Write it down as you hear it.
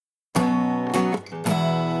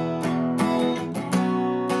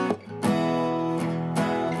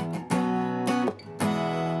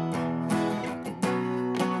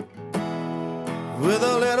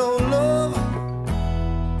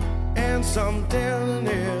some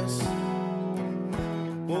tenderness.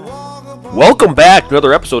 Welcome back to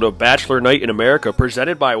another episode of Bachelor Night in America,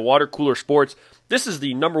 presented by Water Cooler Sports. This is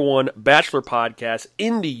the #1 Bachelor podcast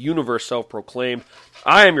in the universe, self-proclaimed.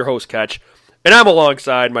 I am your host, Ketch, and I'm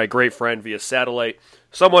alongside my great friend via satellite,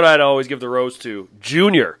 someone I'd always give the rose to,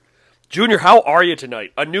 Junior. Junior, how are you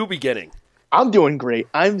tonight? A new beginning. I'm doing great.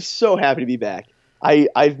 I'm so happy to be back.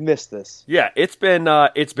 I've missed this. Yeah, it's been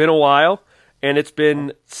a while. And it's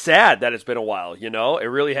been sad that it's been a while, you know? It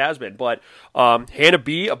really has been. But Hannah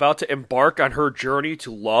B about to embark on her journey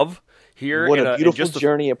to love here. What a beautiful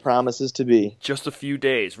journey it promises to be. Just a few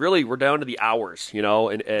days. Really, we're down to the hours, you know?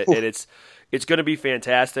 And it's going to be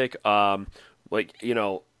fantastic. We're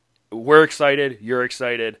excited. You're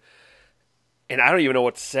excited. And I don't even know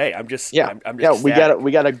what to say. I'm just ecstatic.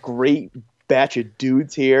 We got a great batch of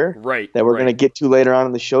dudes here. Right. That we're going to get to later on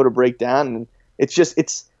in the show to break down. And it's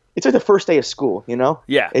like the first day of school, you know?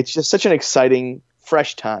 Yeah. It's just such an exciting,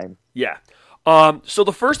 fresh time. Yeah. So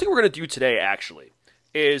the first thing we're going to do today, actually,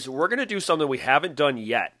 is we're going to do something we haven't done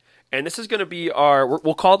yet. And this is going to be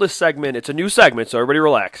we'll call this segment, it's a new segment, so everybody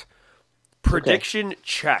relax. Prediction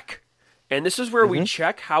check. And this is where we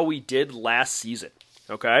check how we did last season,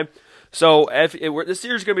 okay? So this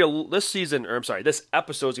episode is going to be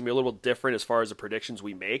a little different as far as the predictions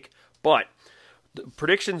we make. But the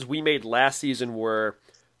predictions we made last season were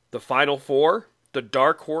the Final Four, the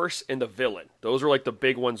Dark Horse, and the Villain. Those were like the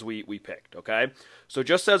big ones we picked, okay? So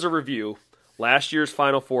just as a review, last year's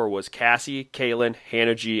Final Four was Cassie, Kaylin,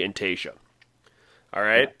 Hannah G, and Tayshia. All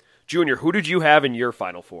right? Yeah. Junior, who did you have in your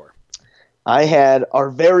Final Four? I had our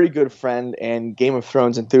very good friend and Game of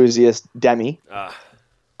Thrones enthusiast, Demi. I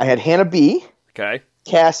had Hannah B, okay,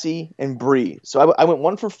 Cassie, and Bree. So I went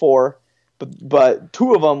 1 for 4, but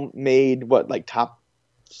 2 of them made, top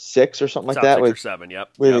 6 or something like that. 6 or 7, yep.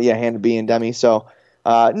 Hannah B and Demi. So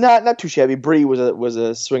not too shabby. Bree was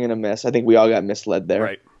a swing and a miss. I think we all got misled there.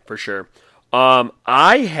 Right, for sure.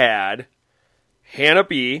 I had Hannah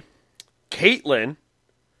B, Caitlin,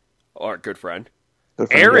 our good friend,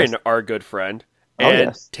 Aaron, yes, our good friend, and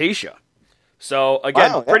Tayshia. So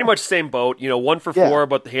again, pretty much same boat. 1 for 4,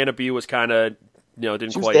 but Hannah B was kind of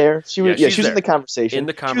didn't she was quite. There. She was she's in the conversation. In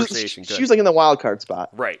the conversation, she was like in the wild card spot.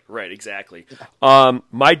 Right, exactly.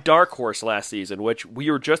 My dark horse last season, which we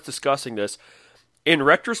were just discussing this, in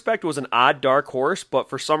retrospect was an odd dark horse, but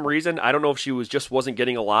for some reason, I don't know if she wasn't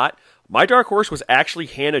getting a lot. My dark horse was actually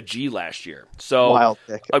Hannah G last year. So wild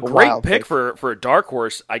pick. A great pick for a dark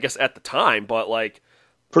horse, I guess at the time, but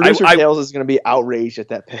Producer Tales is going to be outraged at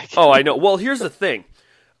that pick. Oh, I know. Well, here's the thing.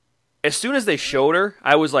 As soon as they showed her,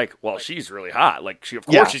 I was like, well, she's really hot. Of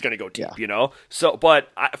course she's going to go deep, you know? So, but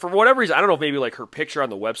for whatever reason, I don't know if maybe her picture on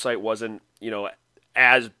the website wasn't,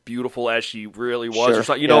 as beautiful as she really was or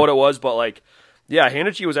something. You know what it was? But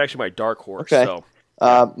Hannah G was actually my dark horse. Okay.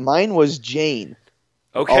 So, mine was Jane.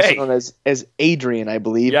 Okay. Also known as Adrian, I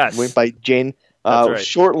believe. Yes. Went by Jane. That's right.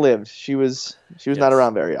 Short-lived. She was not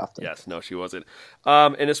around very often. Yes, no, she wasn't.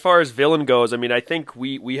 And as far as villain goes, I think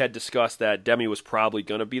we had discussed that Demi was probably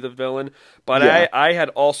going to be the villain, but I had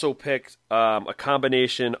also picked a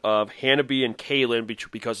combination of Hannah B and Kaylin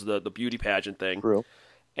because of the beauty pageant thing. True.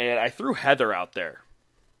 And I threw Heather out there.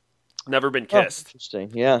 Never been kissed. Interesting,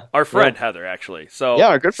 yeah. Our friend Heather, actually. So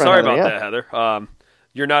our good friend. Sorry Heather, about that, Heather.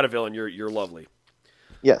 You're not a villain. You're lovely.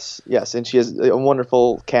 Yes, and she has a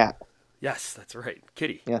wonderful cat. Yes, that's right.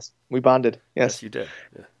 Kitty. Yes, we bonded. Yes you did.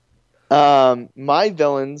 Yeah. My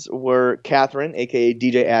villains were Catherine, a.k.a.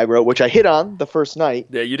 DJ Aggro, which I hit on the first night.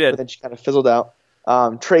 Yeah, you did. But then she kind of fizzled out.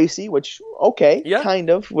 Tracy, which, kind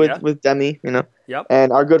of, with Demi, Yep.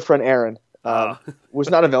 And our good friend Aaron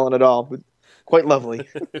was not a villain at all, but quite lovely.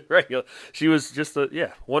 Right. She was just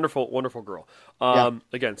a wonderful, wonderful girl.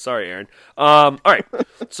 Again, sorry, Aaron. All right.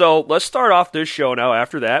 So let's start off this show now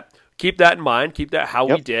after that. Keep that in mind. Keep that how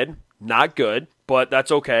we did. Not good, but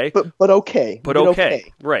that's okay. But okay. But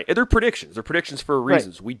okay. Right. And they're predictions. They're predictions for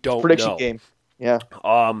reasons. Right. We don't Prediction know. Game. Yeah.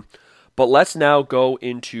 But let's now go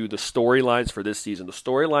into the storylines for this season. The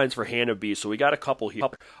storylines for Hannah B. So we got a couple here.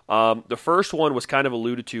 The first one was kind of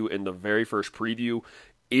alluded to in the very first preview.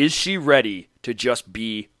 Is she ready to just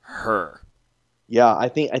be her? Yeah, I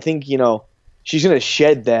think she's going to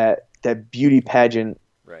shed that beauty pageant,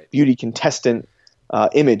 beauty contestant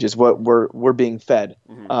image is what we're being fed.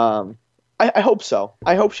 Mm-hmm. I hope so.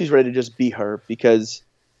 I hope she's ready to just be her because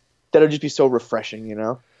that'll just be so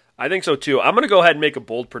refreshing, I think so too. I'm going to go ahead and make a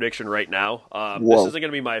bold prediction right now. This isn't going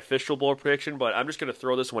to be my official bold prediction, but I'm just going to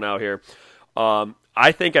throw this one out here.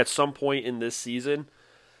 I think at some point in this season,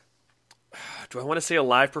 do I want to say a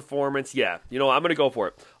live performance? Yeah. I'm going to go for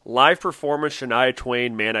it. Live performance, Shania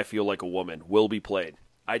Twain, Man, I Feel Like a Woman, will be played.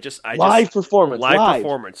 live performance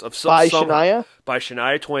of by Shania. By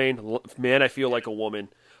Shania Twain. Man, I Feel Like a Woman.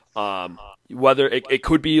 Whether it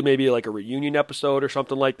could be maybe like a reunion episode or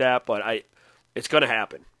something like that, but it's going to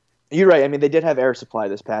happen. You're right. I mean, they did have Air Supply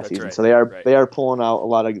this past season, right. so they are pulling out a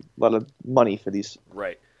lot of money for these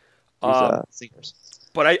singers.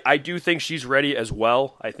 But I do think she's ready as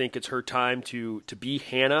well. I think it's her time to be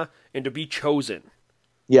Hannah and to be chosen.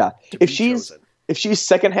 Yeah, if she's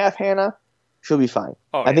second half Hannah, she'll be fine.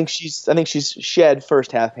 Oh, I think she's shed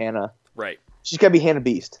first half Hannah. Right. She's got to be Hannah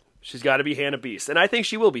Beast. She's got to be Hannah Beast, and I think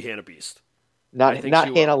she will be Hannah Beast. Not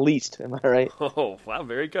Hannah Least, am I right? Oh, wow,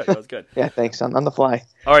 very good. That was good. Yeah, thanks. On the fly.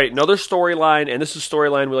 All right, another storyline, and this is a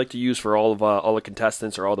storyline we like to use for all the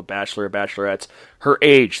contestants or all the Bachelor or Bachelorettes. Her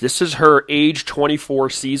age. This is her age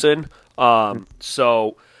 24 season.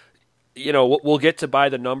 So, we'll get to by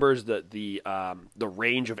the numbers the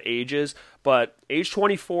range of ages, but age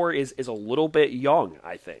 24 is a little bit young,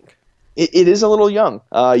 I think. It is a little young.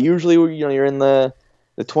 Usually, you're in the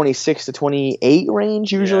 26 to 28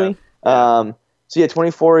 range. Usually. Yeah. So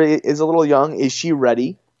 24 is a little young. Is she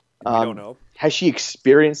ready? We don't know. Has she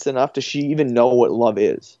experienced enough? Does she even know what love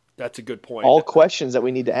is? That's a good point. All questions that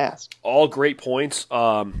we need to ask. All great points.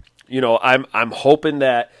 I'm hoping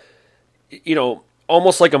that,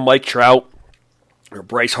 almost like a Mike Trout or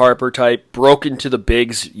Bryce Harper type, broke into the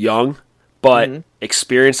bigs young, but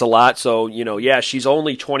experienced a lot. So, she's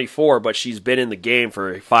only 24, but she's been in the game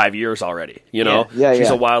for 5 years already. She's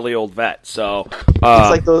a wildly old vet. So it's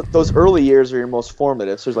like those early years are your most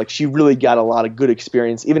formative. So it's like she really got a lot of good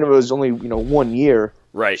experience, even if it was only 1 year.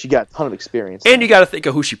 Right. She got a ton of experience. And you got to think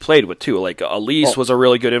of who she played with, too. Like, Elise was a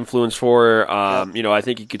really good influence for her. I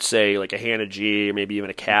think you could say, like, a Hannah G, or maybe even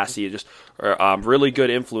a Cassie, just really good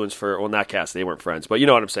influence for, well, not Cassie, they weren't friends, but you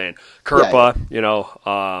know what I'm saying.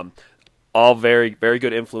 Kirpa, all very, very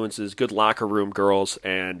good influences, good locker room girls,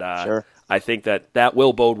 and sure. I think that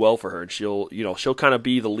will bode well for her, and she'll kind of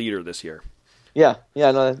be the leader this year. Yeah,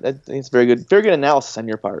 no, I think it's very good analysis on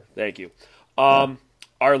your part. Thank you.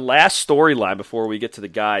 Our last storyline before we get to the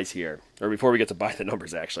guys here, or before we get to by the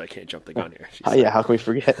numbers, actually, I can't jump the gun here. How can we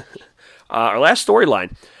forget? Our last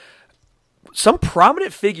storyline. Some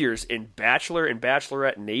prominent figures in Bachelor and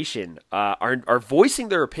Bachelorette Nation are voicing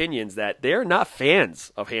their opinions that they're not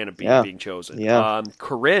fans of Hannah being chosen. Yeah.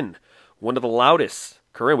 Corinne, one of the loudest.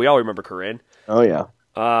 Corinne, we all remember Corinne. Oh yeah.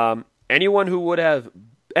 Anyone would have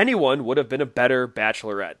been a better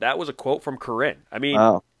Bachelorette. That was a quote from Corinne. I mean,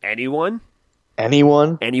 wow. Anyone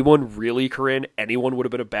really, Corinne? Anyone would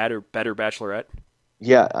have been a better Bachelorette?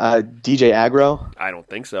 Yeah. DJ Agro. I don't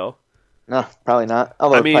think so. No, probably not.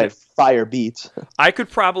 Although probably fire beats. I could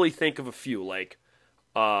probably think of a few, like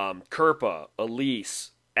Kirpa,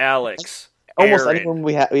 Elise, Alex, almost Aaron, anyone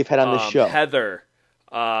we've had on this show. Heather,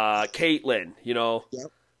 Caitlin.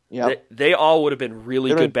 Yep. They all would have been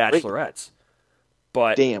really good Bachelorettes.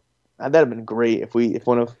 But damn, that'd have been great if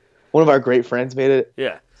one of our great friends made it.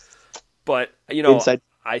 Yeah, but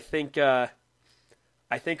I think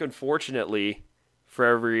unfortunately. For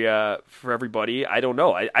everybody, I don't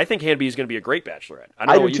know. I think Hannah B is going to be a great Bachelorette. I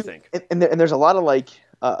don't know what you think. And there's a lot of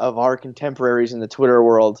of our contemporaries in the Twitter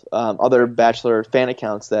world, other Bachelor fan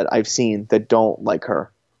accounts that I've seen that don't like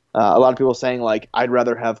her. A lot of people saying I'd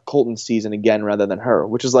rather have Colton's season again rather than her,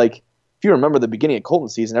 which is if you remember the beginning of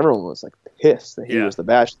Colton's season, everyone was pissed that he was the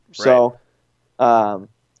Bachelor. Right. So, a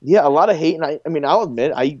lot of hate, and I mean, I'll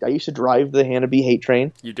admit, I used to drive the Hannah B hate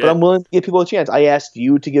train. You did. But I'm willing to give people a chance. I asked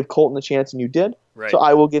you to give Colton a chance, and you did. Right. So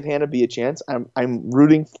I will give Hannah B a chance. I'm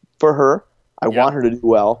rooting for her. I want her to do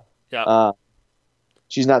well. Yeah.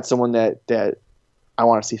 She's not someone that I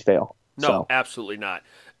want to see fail. No, absolutely not.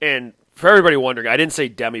 And for everybody wondering, I didn't say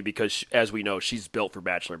Demi because, as we know, she's built for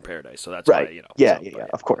Bachelor in Paradise. So that's right. why,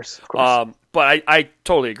 Of course. But I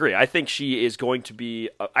totally agree. I think she is going to be.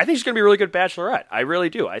 I think she's going to be a really good Bachelorette. I really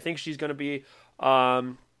do. I think she's going to be.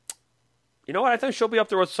 You know what? I think she'll be up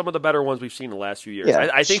there with some of the better ones we've seen in the last few years. Yeah.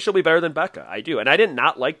 I think she'll be better than Becca. I do. And I did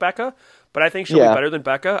not like Becca, but I think she'll be better than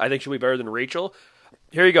Becca. I think she'll be better than Rachel.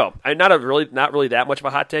 Here you go. Not really that much of a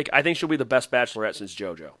hot take. I think she'll be the best Bachelorette since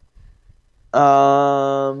JoJo.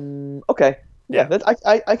 Okay. Yeah.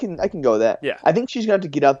 I can go with that. Yeah. I think she's going to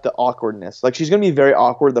have to get out the awkwardness. She's going to be very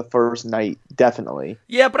awkward the first night, definitely.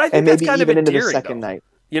 Yeah, but I think that's kind of even endearing, into the second night.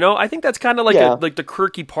 I think that's kind of like the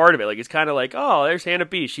quirky part of it. It's kind of oh, there's Hannah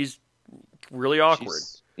B. She's really awkward.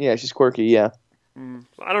 She's quirky, yeah.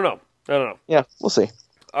 I don't know. Yeah, we'll see.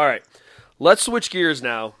 All right. Let's switch gears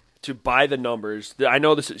now to By the Numbers. I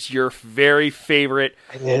know this is your very favorite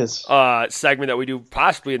segment that we do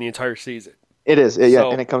possibly in the entire season. It is,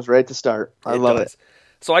 and it comes right at the start. I love it.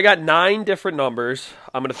 So I got 9 different numbers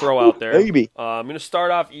I'm going to throw out there. Maybe. I'm going to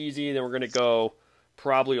start off easy, then we're going to go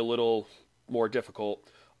probably a little more difficult.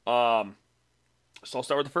 So I'll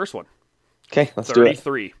start with the first one. Okay, let's do it.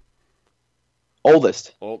 33.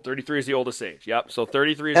 Oldest. Well, 33 is the oldest age. Yep. So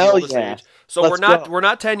 33 is Hell the oldest yeah. age. So Let's we're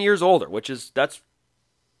not 10 years older, which is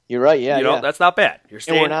You're right. Yeah, yeah. that's not bad. You're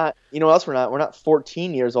staying. And we're not. You know what else we're not? We're not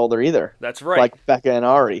 14 years older either. That's right. Like Becca and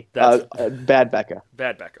Ari. That's bad Becca.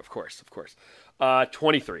 Bad Becca, of course.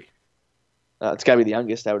 23. It's got to be the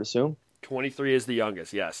youngest, I would assume. 23 is the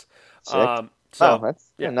youngest. Yes. Sick. So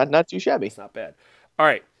that's not too shabby. It's not bad. All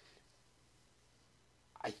right.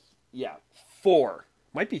 4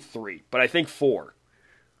 might be 3, but I think 4.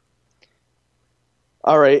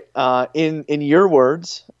 All right. In your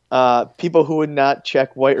words, people who would not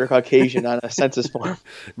check white or Caucasian on a census form.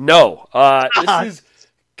 No. This is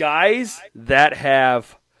guys that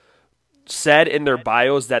have said in their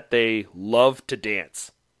bios that they love to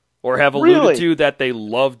dance, or have alluded to that they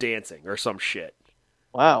love dancing, or some shit.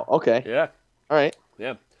 Wow. Okay. Yeah. All right.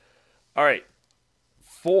 Yeah. All right.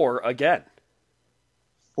 4 again.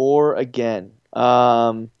 4 again.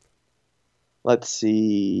 Let's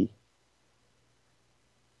see.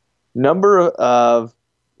 Number of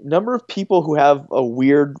people who have a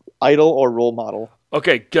weird idol or role model.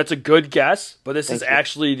 Okay, that's a good guess, but this is Thank you.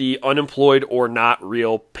 actually the unemployed or not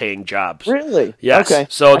real paying jobs. Really? Yes. Okay.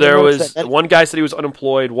 So there was one guy said he was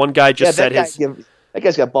unemployed. One guy just said that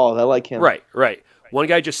guy's got balls. I like him. Right. One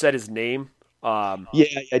guy just said his name. Yeah,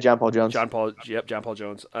 John Paul Jones. John Paul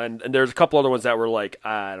Jones. And there's a couple other ones that were like,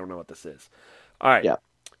 I don't know what this is. All right. Yeah.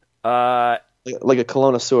 Like a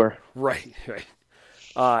colonosaur. Right.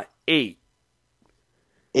 8.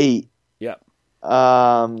 8. Yep.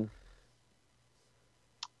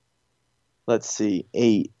 Let's see.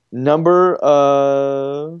 8. Number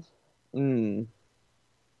of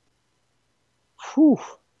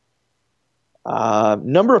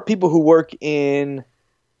number of people who work in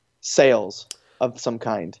sales of some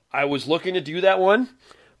kind. I was looking to do that one,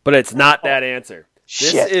 but it's not that answer.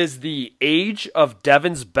 Shit. This is the age of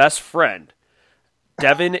Devin's best friend.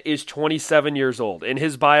 Devin is 27 years old. In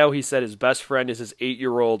his bio, he said his best friend is his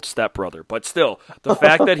 8-year-old stepbrother. But still, the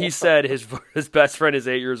fact that he said his best friend is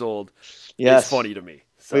 8 years old is funny to me.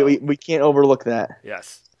 So, we can't overlook that.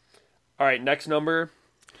 Yes. All right, next number,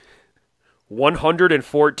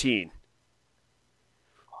 114.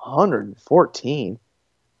 114?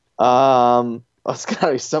 It's got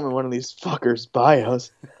to be some in one of these fuckers' bios.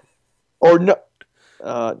 Or no.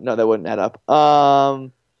 No, that wouldn't add up. The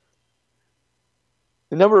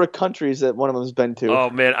number of countries that one of them's been to. Oh,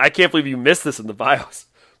 man, I can't believe you missed this in the bios.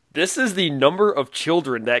 This is the number of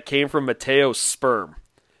children that came from Mateo's sperm.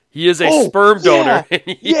 He is a sperm donor, and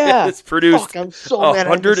he has produced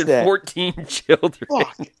 114 children.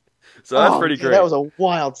 Fuck. So that's pretty great. That was a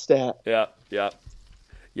wild stat. Yeah.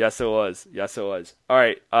 Yes, it was. All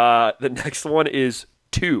right, the next one is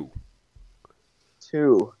 2.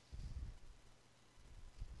 2.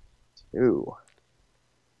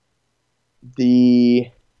 The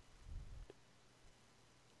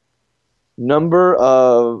number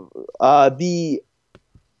of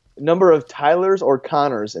Tylers or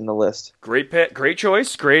Connors in the list. Great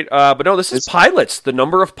choice. Great. But no, this is pilots. The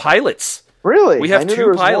number of pilots. Really? We have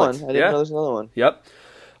 2 pilots. I didn't know there's another one. Yep.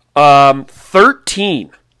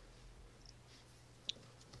 13.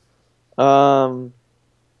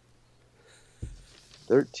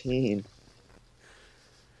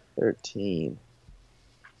 13.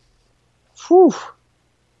 Whew.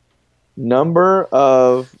 Number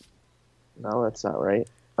of... No, that's not right.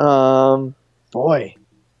 Boy.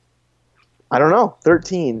 I don't know.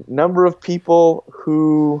 13. Number of people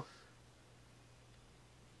who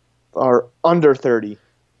are under 30.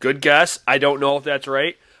 Good guess. I don't know if that's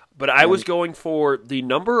right, but I was going for the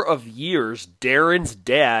number of years Darren's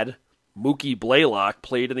dad, Mookie Blaylock,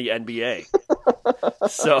 played in the NBA.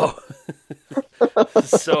 So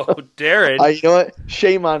Darren... you know what?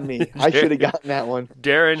 Shame on me. I should have gotten that one.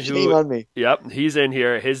 Darren, Shame on me. Yep, he's in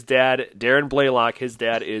here. His dad, Darren Blaylock, his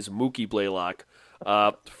dad is Mookie Blaylock,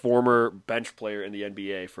 former bench player in the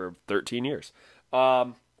NBA for 13 years.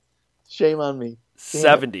 Shame on me.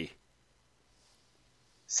 70.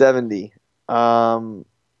 70.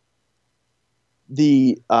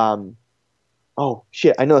 Oh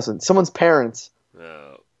shit! I know this one. Someone's parents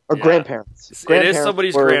or grandparents. It is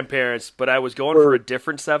somebody's grandparents, but I was going for a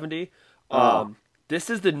different 70. This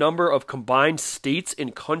is the number of combined states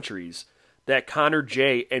and countries that Connor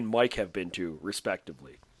J and Mike have been to,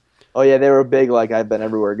 respectively. Oh yeah, they were big. Like I've been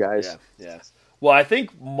everywhere, guys. Yeah. Well, I think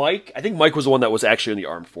Mike was the one that was actually in the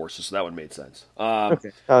armed forces, so that one made sense.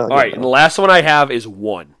 Okay. All right, and the last one I have is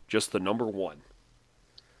 1, just the number 1.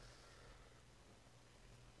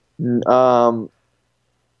 The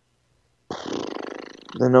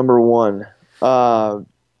number one.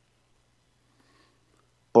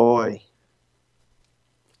 Boy.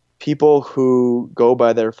 People who go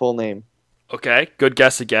by their full name. Okay, good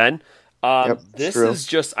guess again. This is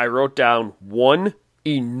just, I wrote down one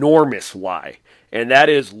enormous lie, and that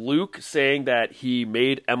is Luke saying that he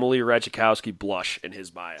made Emily Ratajkowski blush in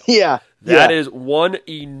his bio. Yeah. That is one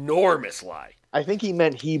enormous lie. I think he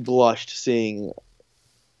meant he blushed seeing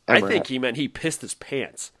Emmerich. I think he meant he pissed his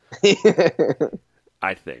pants.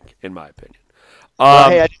 I think, in my opinion.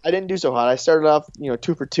 Hey, I didn't do so hot. I started off,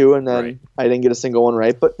 2 for 2, and then I didn't get a single one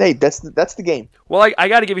right. But hey, that's the game. Well, I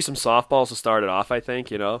got to give you some softballs to start it off. I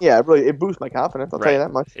think Yeah, it boosts my confidence. I'll tell you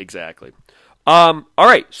that much. Exactly. All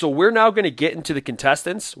right, so we're now going to get into the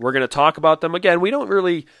contestants. We're going to talk about them again. We don't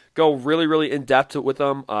really go really in depth with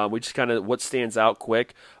them. We just kind of what stands out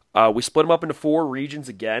quick. We split them up into 4 regions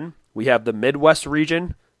again. We have the Midwest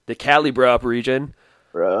region, the Calibrop region,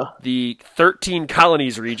 the 13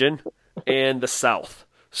 colonies region, and the South.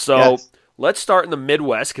 So let's start in the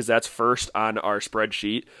Midwest because that's first on our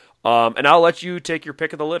spreadsheet. And I'll let you take your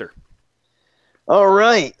pick of the litter. All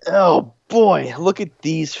right. Oh, boy. Look at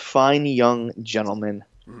these fine young gentlemen.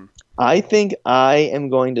 Mm-hmm. I think I am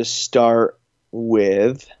going to start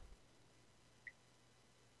with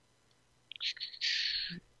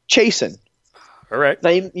Chasen. All right. Now,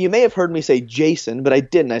 you may have heard me say Jason, but I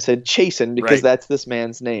didn't. I said Chasen because that's this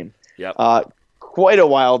man's name. Yep. Quite a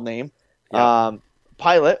wild name. Yep.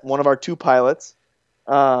 Pilot, one of our 2 pilots.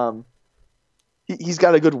 He's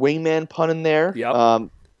got a good wingman pun in there. Yep.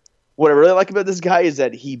 What I really like about this guy is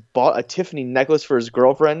that he bought a Tiffany necklace for his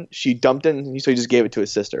girlfriend. She dumped it, so he just gave it to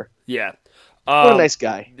his sister. Yeah. What a nice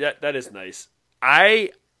guy. That is nice. I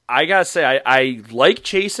gotta say, I like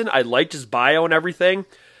Chasen. I liked his bio and everything.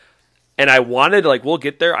 And I wanted, we'll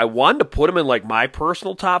get there. I wanted to put him in, my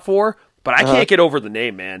personal top 4, but I can't get over the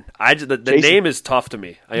name, man. The name is tough to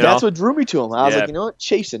me. That's what drew me to him. I was like, you know what?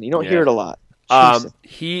 Chasen. You don't hear it a lot.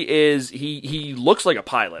 He looks like a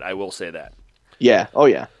pilot, I will say that. Yeah. Oh,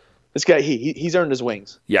 yeah. This guy, he's earned his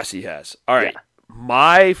wings. Yes, he has. All right. Yeah.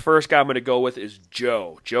 My first guy I'm going to go with is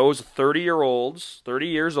Joe. Joe's 30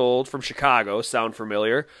 years old from Chicago. Sound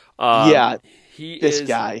familiar? This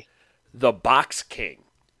guy. The Box King.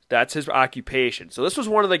 That's his occupation. So this was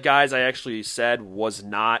one of the guys I actually said was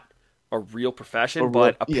not a real profession,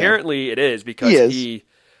 but apparently it is because he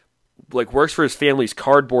works for his family's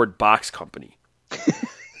cardboard box company.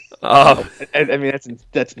 I mean,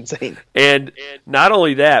 that's insane. And not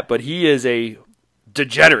only that, but he is a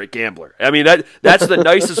degenerate gambler. I mean, that's the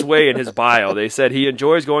nicest way in his bio. They said he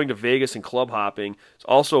enjoys going to Vegas and club hopping. He's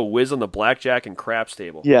also a whiz on the blackjack and craps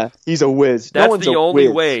table. Yeah, he's a whiz. That's the only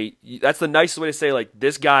way. That's the nicest way to say,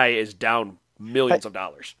 this guy is down millions of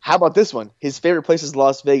dollars. How about this one? His favorite place is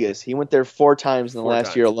Las Vegas. He went there 4 times in the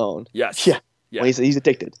last year alone. Yes. Yeah. Well, he's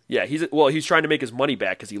addicted. Yeah, he's trying to make his money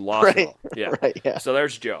back because he lost it all. Yeah. Right, yeah. So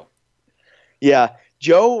there's Joe. Yeah.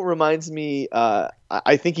 Joe reminds me,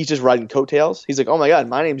 I think he's just riding coattails. He's like, oh my God,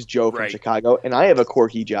 my name's Joe from Chicago, and I have a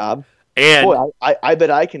quirky job. And boy, I bet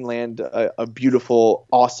I can land a beautiful,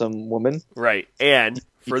 awesome woman. Right. And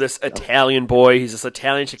for this Italian boy, he's this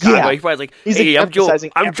Italian Chicago. He's probably hey, I'm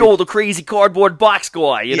Joel, the crazy cardboard box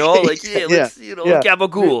guy, let's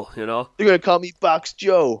gabagool, They're going to call me Box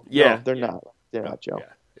Joe. Yeah. No, they're not. They're not Joe.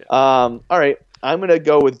 Yeah. All right. I'm going to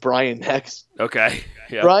go with Brian next. Okay.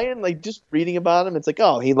 Yeah. Brian, just reading about him, it's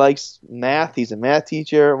he likes math. He's a math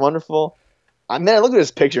teacher. Wonderful. I look at his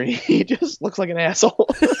picture, and he just looks like an asshole.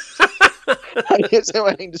 I guess how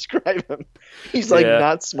I can describe him. He's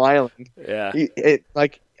not smiling. Yeah.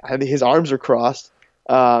 His arms are crossed.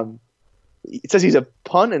 It says he's a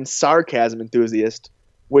pun and sarcasm enthusiast,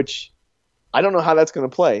 which I don't know how that's going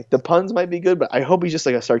to play. The puns might be good, but I hope he's just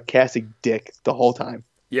a sarcastic dick the whole time.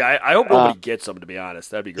 Yeah, I hope nobody gets him, to be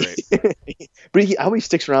honest. That'd be great. But I hope he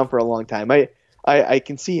sticks around for a long time. I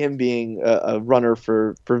can see him being a runner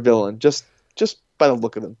for villain, just by the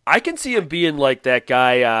look of him. I can see him being like that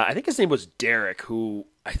guy, I think his name was Derek, who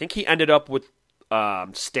I think he ended up with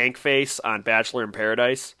Stankface on Bachelor in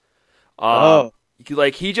Paradise.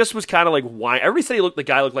 He just was kind of whine. Everybody said the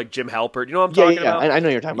guy looked like Jim Halpert. You know what I'm talking about? I know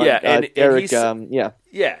you're talking about. Yeah, and Derek.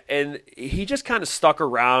 Yeah, and he just kind of stuck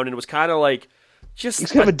around and was kind of just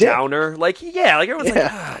he's kind of a downer.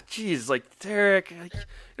 Everyone's geez, Derek.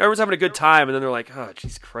 Everyone's having a good time, and then they're like, oh,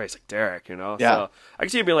 Jesus Christ, Derek, Yeah. So I can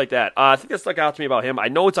see him being like that. I think that stuck out to me about him. I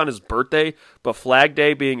know it's on his birthday, but Flag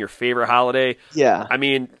Day being your favorite holiday. Yeah. I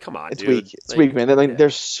mean, come on, it's dude. It's weak, man.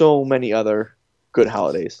 There's so many other good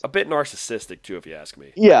holidays. A bit narcissistic too, if you ask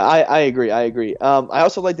me. Yeah, I agree. I agree. I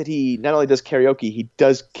also like that he not only does karaoke, he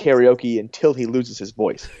does karaoke until he loses his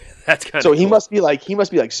voice. That's kind of so cool. he must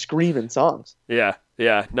be like screaming songs. Yeah.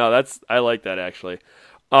 No, I like that actually.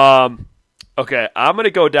 Okay, I'm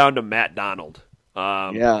gonna go down to Matt Donald.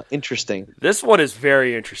 Yeah, interesting. This one is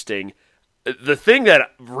very interesting. The thing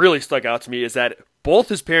that really stuck out to me is that both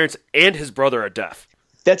his parents and his brother are deaf.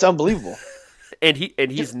 That's unbelievable. and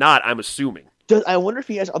he's not, I'm assuming. I wonder if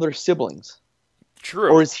he has other siblings. True.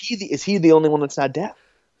 Or is he the only one that's not deaf?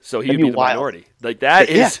 So he would be the minority. Like that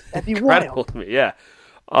is incredible to me. Yeah.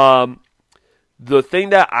 The thing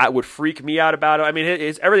that would freak me out about him, I mean,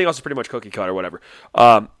 everything else is pretty much cookie cutter or whatever.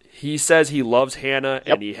 He says he loves Hannah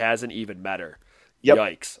and he hasn't even met her. Yep.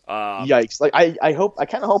 Yikes. Yikes. Like I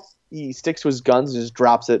kind of hope he sticks to his guns and just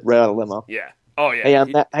drops it right out of the limo. Yeah. Oh yeah.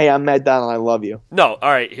 Hey, I'm Matt Donald. I love you. No. All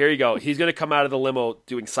right. Here you go. He's gonna come out of the limo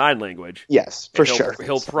doing sign language. Yes, for sure.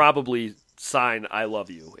 He'll probably sign "I love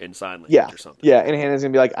you" in sign language or something. Yeah, and Hannah's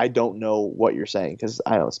gonna be like, I don't know what you're saying because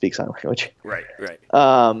I don't speak sign language. Right.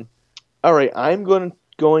 All right. I'm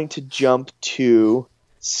going to jump to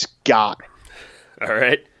Scott. All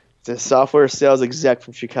right. The software sales exec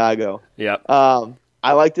from Chicago. Yep.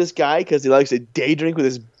 I like this guy because he likes to day drink with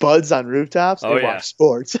his buds on rooftops and watch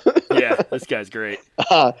sports. Yeah, this guy's great.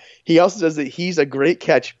 He also says that he's a great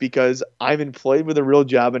catch because I'm employed with a real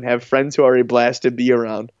job and have friends who are a blast to be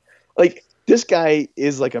around. Like, this guy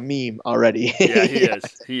is like a meme already. Yeah,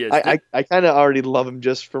 he is. I kind of already love him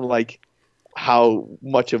just from like how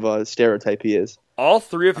much of a stereotype he is. All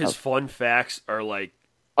three of his fun facts are like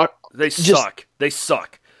they suck. They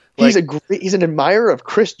suck. Like, he's an admirer of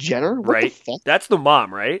Kris Jenner. What right? The fuck? That's the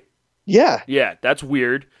mom, right? Yeah. Yeah, that's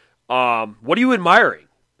weird. What are you admiring,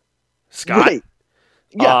 Scott? Right.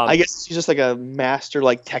 Yeah, I guess he's just like a master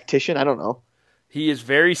like tactician. I don't know. He is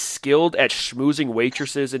very skilled at schmoozing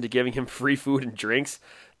waitresses into giving him free food and drinks.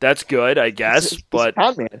 That's good, I guess. He's but a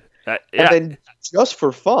con man. Yeah. And then just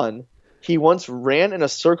for fun, he once ran in a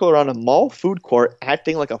circle around a mall food court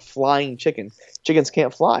acting like a flying chicken. Chickens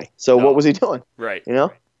can't fly. So what was he doing? Right. You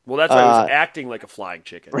know? Well, that's why he was acting like a flying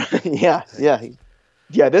chicken. Yeah.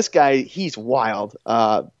 This guy, he's wild,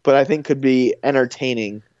 but I think could be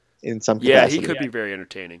entertaining in some capacity. Yeah, he could be very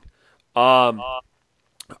entertaining. All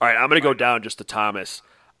right, I'm going to go down just to Thomas.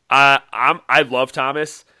 I love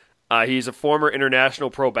Thomas. He's a former international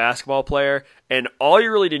pro basketball player, and all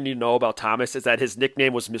you really need to know about Thomas is that his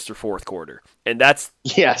nickname was Mr. Fourth Quarter, and that's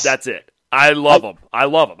it. I love him. I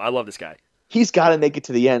love this guy. He's got to make it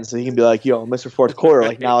to the end so he can be like, yo, Mr. Fourth Quarter,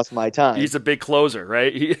 like, now it's my time. He's a big closer,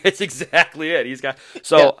 right? That's exactly it.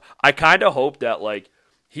 I kind of hope that, like,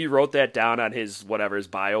 he wrote that down on his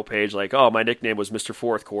bio page, like, oh, my nickname was Mr.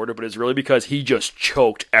 Fourth Quarter, but it's really because he just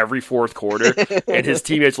choked every fourth quarter, and his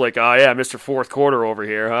teammates were like, oh, yeah, Mr. Fourth Quarter over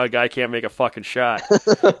here, huh? Guy can't make a fucking shot.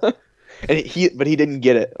 But he didn't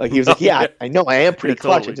get it. Like, he was like, yeah, I know, I am pretty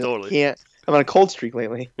clutch. Totally. I'm on a cold streak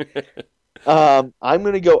lately. I'm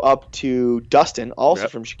going to go up to Dustin, also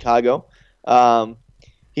from Chicago.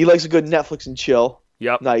 He likes a good Netflix and chill.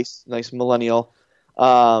 Yep. Nice millennial.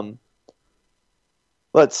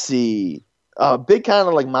 Let's see. Big kind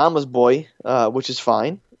of like mama's boy, which is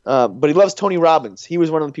fine. But he loves Tony Robbins. He was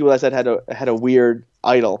one of the people that said had a weird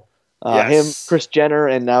idol. Him, Kris Jenner,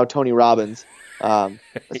 and now Tony Robbins.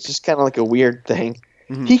 It's just kind of like a weird thing.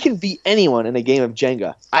 Mm-hmm. He can beat anyone in a game of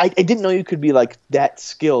Jenga. I didn't know you could be like that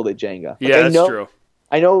skilled at Jenga. Yeah, that's true.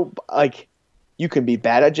 I know, like, you can be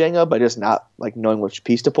bad at Jenga by just not like knowing which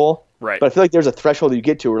piece to pull. Right. But I feel like there's a threshold you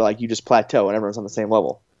get to where like you just plateau and everyone's on the same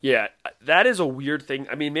level. Yeah, that is a weird thing.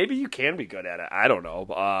 I mean, maybe you can be good at it. I don't know.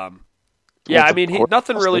 I mean,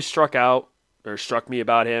 nothing really struck me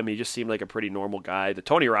about him. He just seemed like a pretty normal guy. The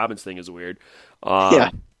Tony Robbins thing is weird.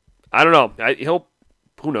 I don't know.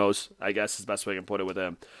 Who knows? I guess is the best way I can put it with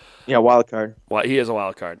him. Yeah, wild card. Well, he is a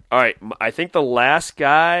wild card. All right, I think the last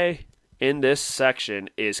guy in this section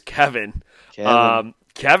is Kevin.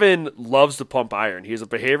 Kevin loves to pump iron. He's a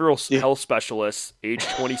behavioral health specialist, age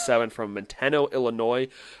 27, from Montano, Illinois.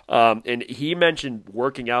 And he mentioned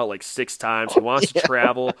working out like 6 times. He wants to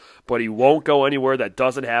travel, but he won't go anywhere that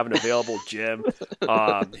doesn't have an available gym.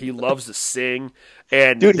 He loves to sing.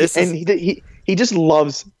 And he just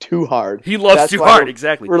loves too hard. He loves too hard,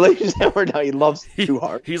 exactly. Relations ever now, he loves too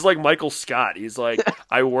hard. He's like Michael Scott. He's like,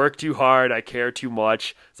 I work too hard, I care too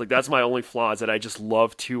much. It's like, that's my only flaw, is that I just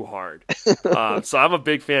love too hard. So I'm a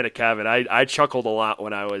big fan of Kevin. I chuckled a lot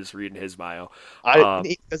when I was reading his bio.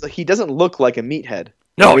 He doesn't look like a meathead.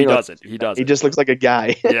 No, he doesn't. He doesn't. He just looks like a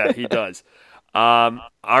guy. Yeah, he does. All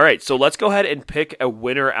right, so let's go ahead and pick a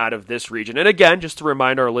winner out of this region. And again, just to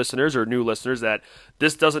remind our listeners or new listeners that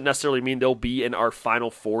this doesn't necessarily mean they'll be in our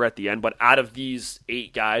final four at the end, but out of these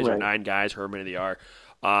 8 guys or 9 guys, however many they are,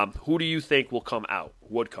 who do you think would come out?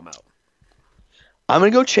 I'm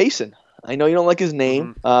going to go Chasen. I know you don't like his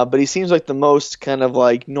name, but he seems like the most kind of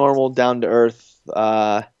like normal, down-to-earth,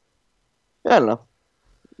 I don't know,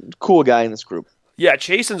 cool guy in this group. Yeah,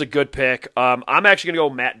 Chasen's a good pick. I'm actually going to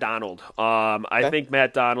go Matt Donald. I think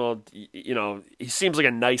Matt Donald, he seems like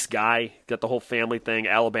a nice guy. Got the whole family thing,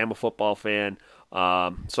 Alabama football fan. So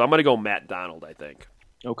I'm going to go Matt Donald, I think.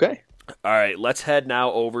 Okay. All right, let's head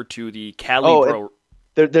now over to the Cali Pro.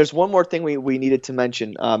 There's one more thing we needed to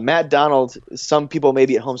mention. Matt Donald, some people may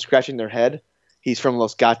be at home scratching their head. He's from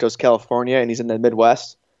Los Gatos, California, and he's in the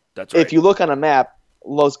Midwest. That's right. If you look on a map,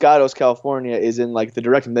 Los Gatos, California is in like the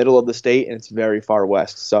direct middle of the state, and it's very far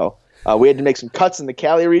west. So we had to make some cuts in the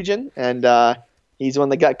Cali region, and he's the one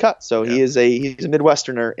that got cut. So he's a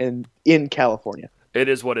Midwesterner in California. It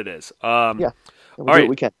is what it is. All right,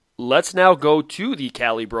 we can. Let's now go to the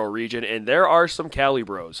Cali Bro region, and there are some Cali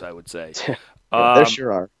Bros, I would say. There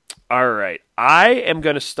sure are. All right, I am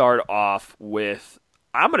going to start off with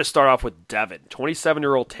Devin,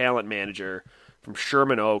 27-year-old talent manager from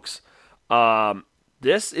Sherman Oaks.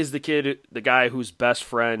 This is the guy whose best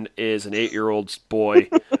friend is an 8-year-old boy.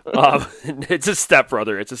 It's a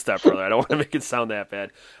stepbrother. I don't want to make it sound that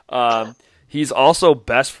bad. He's also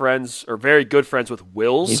very good friends with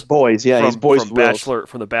Wills. He's boys, yeah. He's boys from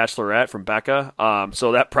The Bachelorette, from Becca.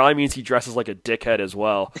 So that probably means he dresses like a dickhead as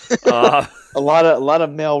well. A lot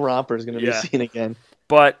of male rompers going to be seen again.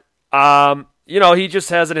 But he just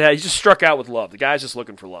he just struck out with love. The guy's just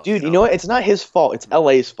looking for love. Dude, you know what? It's not his fault. It's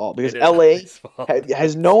LA's fault because LA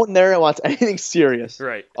has no one there that wants anything serious.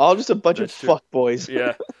 Right. All just a bunch of fuckboys.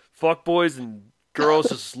 Yeah. Fuckboys and girls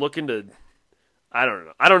just looking to, I don't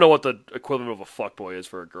know. I don't know what the equivalent of a fuckboy is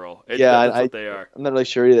for a girl. That's what they are. I'm not really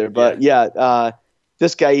sure either. But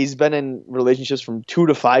this guy, he's been in relationships from 2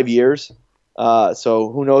 to 5 years.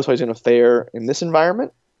 So who knows how he's going to fare in this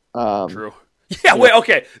environment. True. Yeah, wait,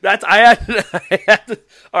 okay. I had to.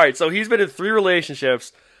 All right, so he's been in 3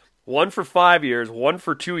 relationships, one for 5 years, one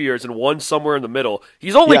for 2 years, and one somewhere in the middle.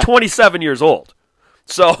 He's only 27 years old.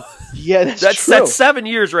 So that's true. That's 7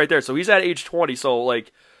 years right there. So he's at age 20. So,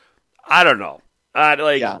 I don't know.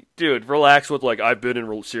 Dude, relax with, I've been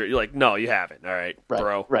in serious. No, you haven't. All right,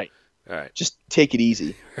 bro. Right. All right. Just take it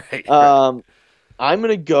easy. Right. I'm going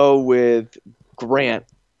to go with Grant.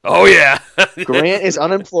 Oh, yeah. Grant is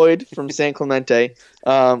unemployed from San Clemente.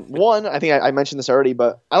 I think I mentioned this already,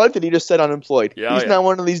 but I like that he just said unemployed. Yeah, He's not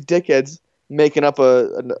one of these dickheads making up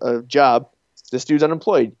a job. This dude's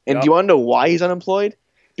unemployed. And do you want to know why he's unemployed?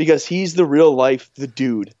 Because he's the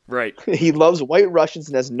dude. Right. He loves White Russians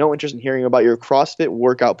and has no interest in hearing about your CrossFit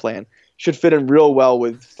workout plan. Should fit in real well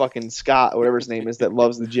with fucking Scott, or whatever his name is, that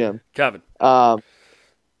loves the gym. Kevin.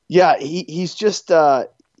 He's just... loves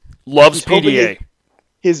PDA.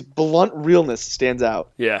 His blunt realness stands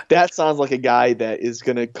out. Yeah. That sounds like a guy that is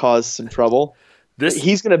going to cause some trouble.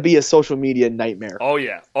 He's going to be a social media nightmare. Oh,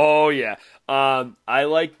 yeah. I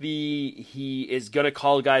like he is going to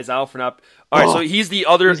call guys out for not... All right, so he's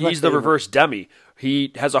the reverse Demi.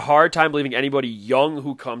 He has a hard time believing anybody young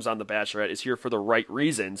who comes on The Bachelorette is here for the right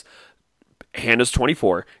reasons. Hannah's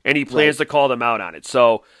 24, and he plans to call them out on it.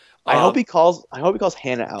 So... I hope he calls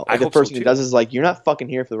Hannah out. The first thing he does is you're not fucking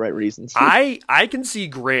here for the right reasons. I can see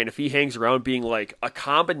Grant, if he hangs around, being a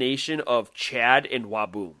combination of Chad and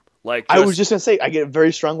Waboom. I was just gonna say, I get a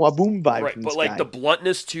very strong Waboom vibe from this guy. The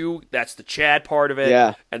bluntness too, that's the Chad part of it.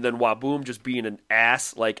 Yeah. And then Waboom just being an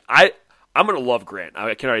ass. I'm gonna love Grant.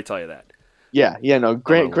 I can already tell you that. Yeah, no.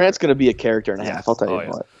 Grant's gonna be a character and a half. I'll tell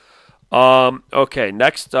you what. Okay,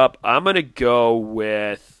 next up, I'm gonna go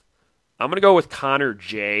with Connor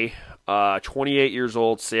J, 28 years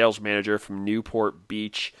old, sales manager from Newport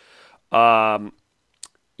Beach. You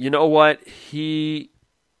know what? He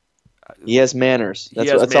has manners.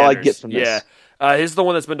 That's all I get from this. Yeah. He's the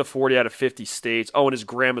one that's been to 40 out of 50 states. Oh, and his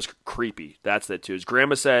grandma's creepy. That's it, too. His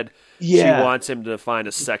grandma said she wants him to find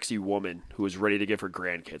a sexy woman who is ready to give her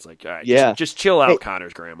grandkids. All right, just chill out,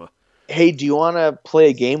 Connor's grandma. Hey, do you want to play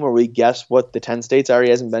a game where we guess what the 10 states are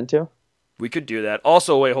he hasn't been to? We could do that.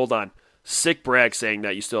 Also, wait, hold on. Sick brag saying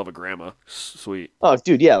that you still have a grandma. Sweet. Oh,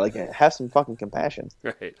 dude, yeah, have some fucking compassion.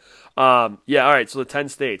 Right. All right, so the 10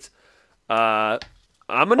 states. I'm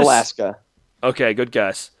gonna Alaska. Okay, good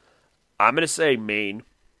guess. I'm gonna say Maine.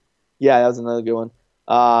 Yeah, that was another good one.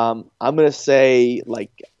 I'm gonna say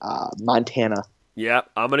Montana. Yeah,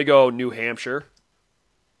 I'm gonna go New Hampshire.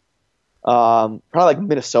 Probably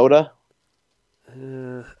Minnesota. I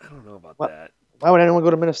don't know about that. Why would anyone go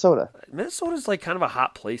to Minnesota? Minnesota's like kind of a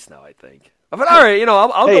hot place now, I think. But all right,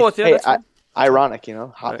 I'll go with you. Hey, That's fine. ironic,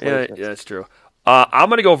 hot place. Yeah, that's true. I'm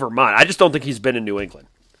gonna go Vermont. I just don't think he's been in New England.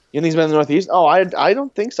 You think he's been in the Northeast? Oh, I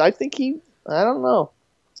don't think so. I think I don't know.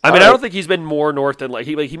 I mean, I don't think he's been more north than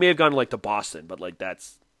he may have gone to Boston, but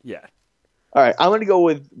that's yeah. All right, I'm going to go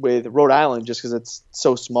with Rhode Island just because it's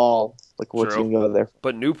so small. Like, what's going to go there?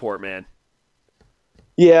 But Newport, man.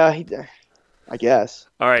 Yeah, I guess.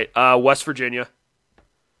 All right, West Virginia.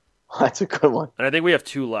 That's a good one. And I think we have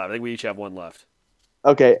 2 left. I think we each have 1 left.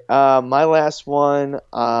 Okay, my last one,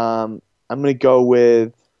 I'm going to go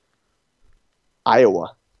with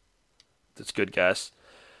Iowa. That's a good guess.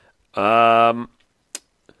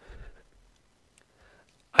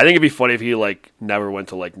 I think it'd be funny if he never went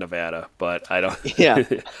to Nevada, but I don't. Yeah.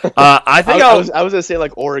 I think I was gonna say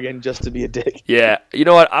Oregon just to be a dick. Yeah. You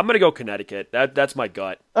know what? I'm gonna go Connecticut. That's my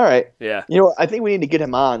gut. All right. Yeah. You know what? I think we need to get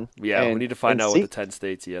him on. Yeah, we need to find out what the 10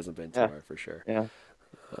 states he hasn't been to for sure. Yeah.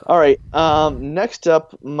 All right. Next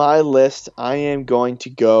up, my list. I am going to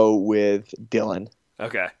go with Dylan.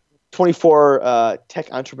 Okay. 24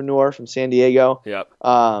 tech entrepreneur from San Diego. Yep.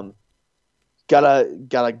 Got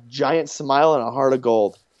a giant smile and a heart of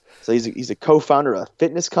gold. So he's a co-founder of a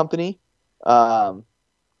fitness company. And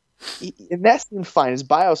that seemed fine. His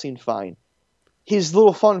bio seemed fine. His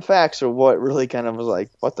little fun facts are what really kind of was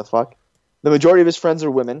like, what the fuck? The majority of his friends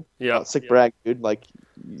are women. Yeah. Sick brag, dude.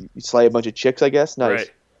 You slay a bunch of chicks, I guess. Nice.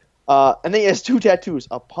 Right. And then he has 2 tattoos: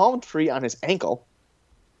 a palm tree on his ankle,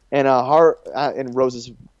 and a heart and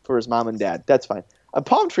roses for his mom and dad. That's fine. A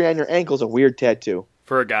palm tree on your ankle is a weird tattoo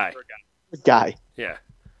for a guy. Yeah.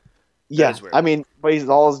 Yeah. I mean, but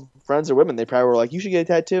all his friends are women. They probably were like, "You should get a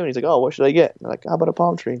tattoo," and he's like, "Oh, what should I get?" And they're like, "How about a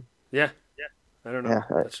palm tree?" Yeah. I don't know. Yeah,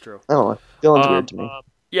 right. That's true. I don't know. Dylan's weird to me.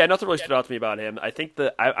 Yeah, nothing really stood out to me about him. I think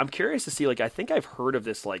I'm curious to see. I think I've heard of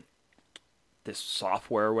this this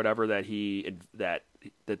software or whatever that that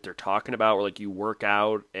they're talking about, where you work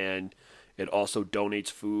out and it also donates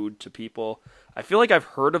food to people. I feel like I've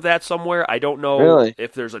heard of that somewhere. I don't know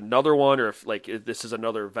if there's another one or if this is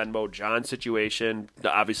another Venmo John situation.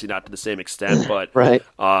 Obviously not to the same extent, but right.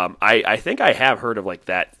 I think I have heard of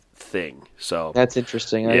that thing. So that's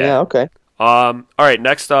interesting. Yeah. Okay. All right.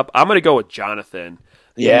 Next up, I'm going to go with Jonathan.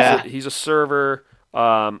 Yeah. He's a server.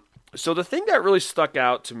 So the thing that really stuck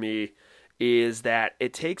out to me is that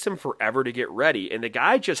it takes him forever to get ready, and the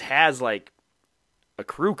guy just has a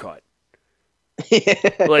crew cut.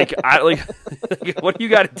 What do you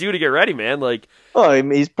got to do to get ready, man? I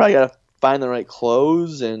mean, he's probably got to find the right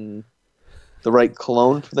clothes and the right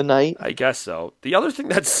cologne for the night. I guess so. The other thing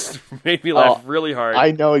that's made me laugh really hard. I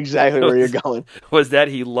know exactly where you're going. Was that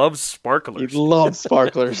he loves sparklers. He loves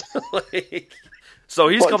sparklers. So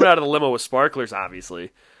he's coming out of the limo with sparklers,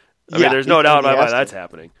 obviously. I mean, there's no doubt about why that's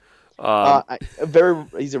happening.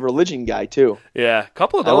 He's a religion guy too. Yeah, a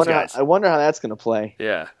couple of those guys. I wonder how that's going to play.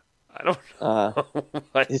 Yeah. I don't know.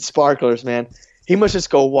 It's sparklers, man. He must just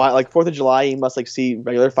go wild. 4th of July, he must see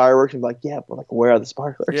regular fireworks and be like, yeah, but where are the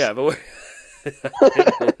sparklers? Yeah, but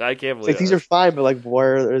I can't believe these are fine, but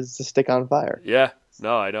where is the stick on fire? Yeah,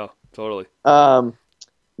 no, I know, totally.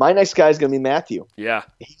 My next guy is going to be Matthew. Yeah,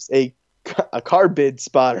 he's a car bid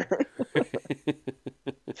spotter.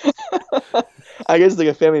 I guess it's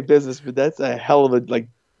a family business, but that's a hell of a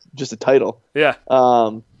just a title. Yeah.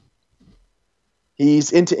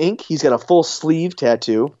 He's into ink. He's got a full sleeve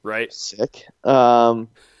tattoo. Right. Sick. There's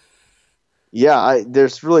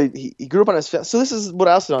really he grew up on his so this is what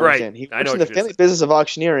I also don't understand. He works in the family business of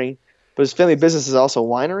auctioneering, but his family business is also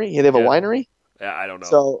winery. Yeah, they have a winery. Yeah, I don't know.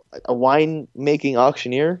 So a wine making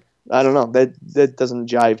auctioneer. I don't know. That doesn't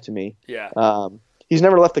jive to me. Yeah. He's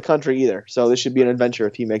never left the country either, so this should be an adventure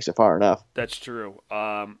if he makes it far enough. That's true.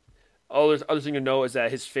 There's other thing to know is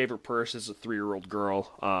that his favorite purse is a 3-year-old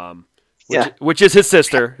girl. Which is his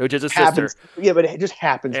sister. But it just happens.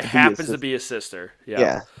 It happens to be his sister.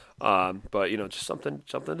 Yeah. But just something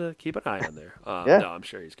to keep an eye on there. No, I'm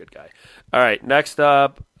sure he's a good guy. All right, next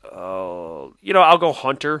up, I'll go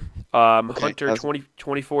Hunter. Hunter,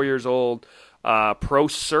 24 years old, pro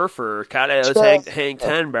surfer, kind of hang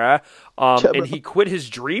 10, bruh. And he quit his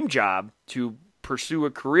dream job to pursue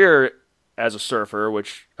a career as a surfer,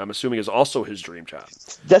 which I'm assuming is also his dream job.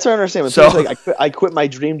 That's what I understand. So I quit my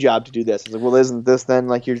dream job to do this. I was well, isn't this then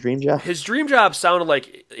your dream job? His dream job sounded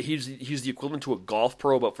like he's the equivalent to a golf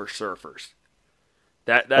pro, but for surfers.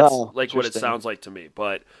 That's what it sounds like to me.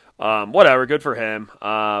 But whatever, good for him.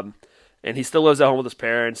 And he still lives at home with his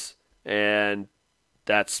parents, and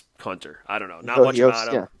that's Hunter. I don't know, not much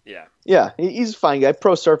about him. Yeah, he's a fine guy.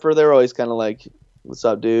 Pro surfer. They're always kind of what's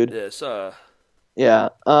up, dude? Yes. Yeah,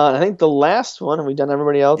 I think the last one. Have we done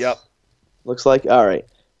everybody else? Yep. Looks like all right.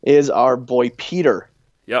 Is our boy Peter.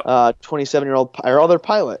 Yep. 27-year-old our other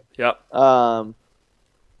pilot. Yep.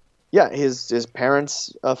 Yeah, his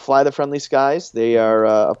parents fly the Friendly Skies. They are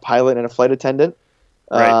a pilot and a flight attendant.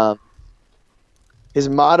 Right. His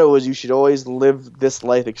motto is, "You should always live this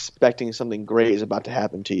life expecting something great is about to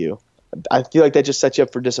happen to you." I feel like that just sets you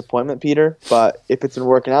up for disappointment, Peter. But if it's been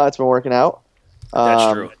working out, it's been working out.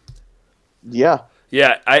 That's true. Yeah.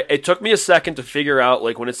 Yeah, it took me a second to figure out,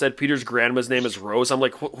 like, when it said Peter's grandma's name is Rose, I'm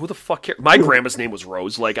like, who the fuck cares? My grandma's name was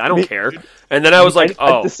Rose. Like, I don't care. And then I was like,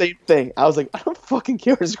 I did the same thing. I was like, I don't fucking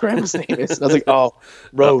care what his grandma's name is. And I was like, oh,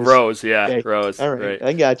 Rose. Rose, yeah, Okay. Rose. All right,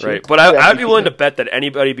 I got you. Right. But I'd be willing to bet that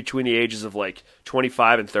anybody between the ages of, like,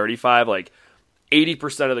 25 and 35, like,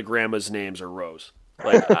 80% of the grandma's names are Rose.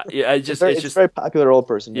 Like, it's just a very popular old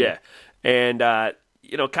person. Yeah. And,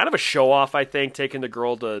 kind of a show off, I think, taking the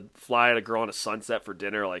girl to fly a girl on a sunset for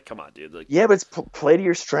dinner. Like, come on, dude. Like, yeah, but it's play to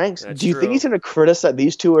your strengths. Do you true. think he's going to criticize?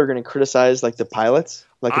 These two are going to criticize like the pilots.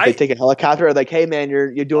 Like if they take a helicopter, or like, hey man, you're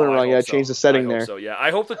doing it wrong. You got to change the setting there. So yeah,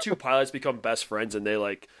 I hope the two pilots become best friends and they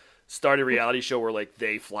like start a reality show where like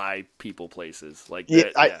they fly people places. Like,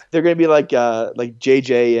 they're going to be like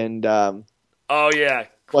JJ and oh yeah,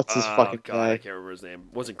 what's his fucking God, guy? I can't remember his name.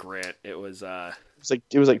 It wasn't Grant. It was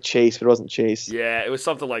It was like Chase, but it wasn't Chase. Yeah, it was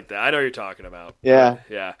something like that. I know what you're talking about. Yeah.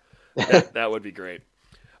 Yeah. That would be great.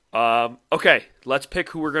 Okay, let's pick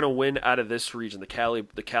who we're gonna win out of this region, the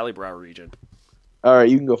Calibrow region. All right,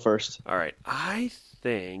 you can go first. All right, I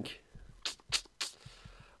think.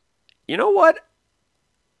 You know what?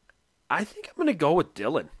 I think I'm gonna go with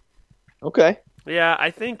Dylan. Okay. Yeah,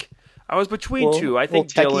 I think I was between two. I think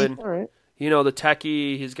Dylan. All right. The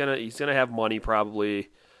techie. He's gonna have money probably.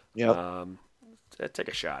 Yeah. Take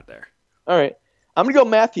a shot there. All right, I'm gonna go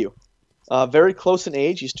Matthew. Very close in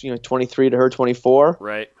age. He's 23 to her 24.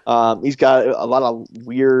 Right. He's got a lot of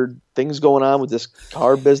weird things going on with this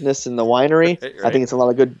car business and the winery. Right. I think it's a lot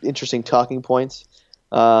of good, interesting talking points.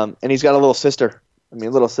 And he's got a little sister.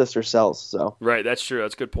 Little sister sells. So. Right. That's true.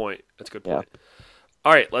 That's a good point. Yeah.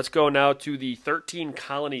 All right, let's go now to the 13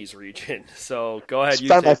 colonies region. So go ahead.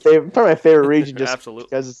 Probably my favorite region, just Absolutely.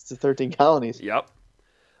 because it's the 13 colonies. Yep.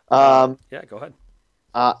 Yeah, go ahead.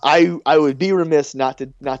 I would be remiss not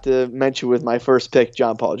to mention with my first pick,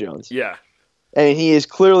 John Paul Jones. Yeah. And he is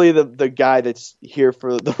clearly the guy that's here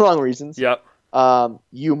for the wrong reasons. Yep.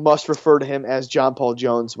 You must refer to him as John Paul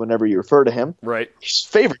Jones whenever you refer to him. Right. His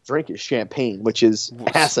favorite drink is champagne, which is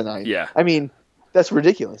asinine. Yeah. That's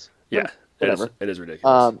ridiculous. Yeah. Whatever. It is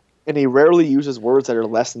ridiculous. And he rarely uses words that are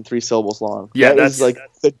less than 3 syllables long. Yeah, that's like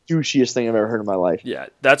the douchiest thing I've ever heard in my life. Yeah,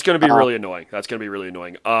 that's going to be really annoying.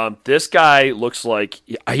 This guy looks like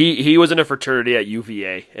he was in a fraternity at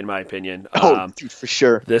UVA, in my opinion. Dude, for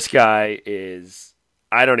sure. This guy is.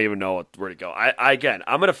 I don't even know where to go. I'm going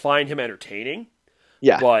to find him entertaining.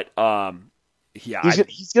 Yeah, but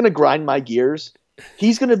he's going to grind my gears.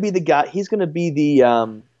 He's going to be the guy. He's going to be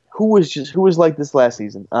the who was like this last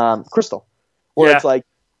season. Crystal, where it's like,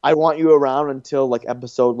 I want you around until like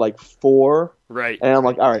episode 4. Right. And I'm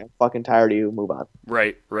like, all right, I'm fucking tired of you. Move on.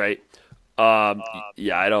 Right.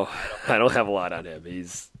 Yeah, I don't have a lot on him.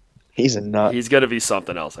 He's a nut. He's going to be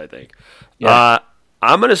something else, I think. Yeah.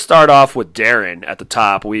 I'm going to start off with Darren at the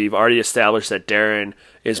top. We've already established that Darren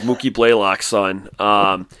is Mookie Blaylock's son.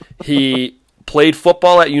 He played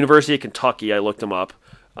football at University of Kentucky. I looked him up.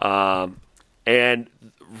 And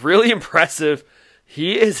really impressive.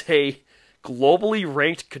 He is a globally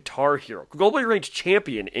ranked Guitar Hero, globally ranked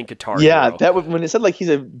champion in Guitar Hero. Yeah, when it said like he's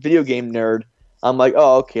a video game nerd, I'm like,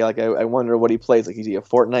 oh, okay. Like I wonder what he plays. Like, is he a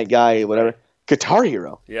Fortnite guy, whatever? Right. Guitar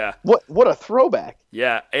Hero. Yeah. What a throwback.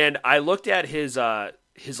 Yeah, and I looked at his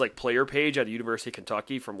like player page at the University of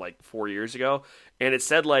Kentucky from like 4 years ago, and it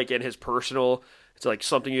said like in his personal. It's like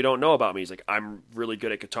something you don't know about me. He's like, I'm really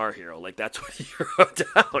good at Guitar Hero. Like that's what he wrote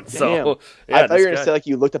down. Damn. So yeah, I thought you were gonna say like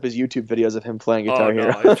you looked up his YouTube videos of him playing Guitar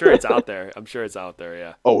Hero. No, I'm sure it's out there.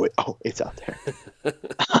 Yeah. Oh, it's out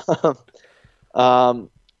there.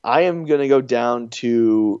 I am gonna go down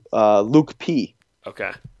to Luke P.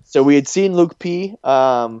 Okay. So we had seen Luke P. He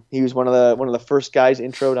was one of the first guys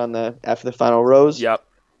introed after the final rose. Yep.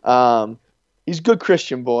 He's a good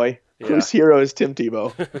Christian boy. Yeah. Whose hero is Tim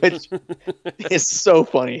Tebow, which is so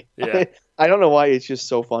funny. Yeah. I don't know why, it's just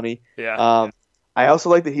so funny. Yeah. I also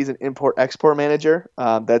like that he's an import-export manager.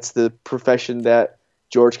 That's the profession that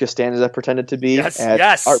George Costanza pretended to be at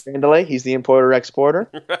Art Vandelay. He's the importer-exporter.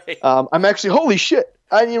 Right. I'm actually, holy shit,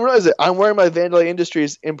 I didn't even realize it. I'm wearing my Vandelay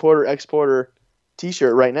Industries importer-exporter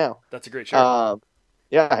t-shirt right now. That's a great shirt.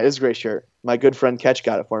 Yeah, it is a great shirt. My good friend Ketch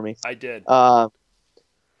got it for me. I did.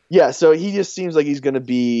 Yeah, so he just seems like he's going to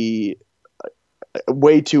be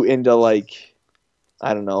way too into like,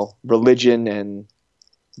 I don't know, religion and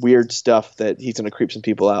weird stuff that he's going to creep some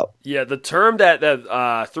people out. Yeah, the term that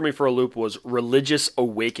threw me for a loop was religious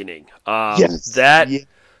awakening. Yes.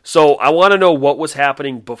 So I want to know what was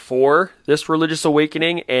happening before this religious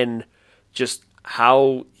awakening and just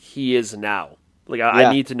how he is now. Like,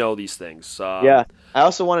 I need to know these things. I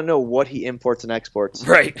also want to know what he imports and exports.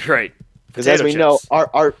 Right. Because as we know,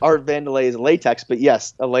 our Vandelay is latex, but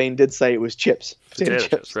yes, Elaine did say it was chips. Potato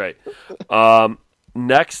chips, right.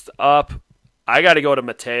 Next up, I got to go to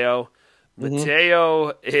Mateo.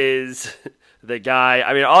 Mateo is the guy.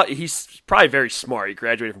 I mean, he's probably very smart. He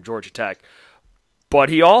graduated from Georgia Tech. But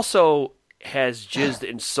he also has jizzed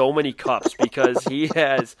in so many cups because he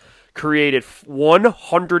has created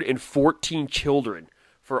 114 children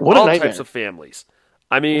for all types of families.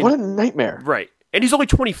 I mean, what a nightmare. Right. And he's only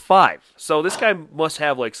 25. So this guy must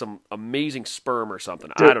have like some amazing sperm or something.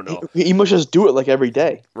 Dude, I don't know. He must just do it like every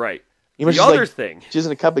day. Right. He must jizz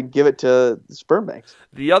in a cup and give it to the sperm banks.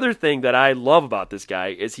 The other thing that I love about this guy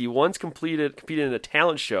is he once competed in a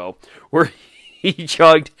talent show where he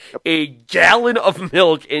chugged a gallon of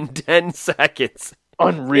milk in 10 seconds.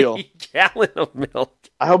 Unreal. A gallon of milk.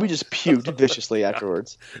 I hope he just puked viciously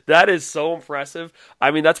afterwards. That is so impressive.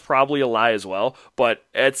 I mean, that's probably a lie as well, but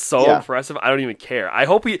it's so impressive. I don't even care. I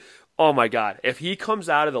hope he... Oh, my God. If he comes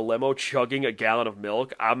out of the limo chugging a gallon of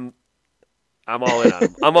milk, I'm all in on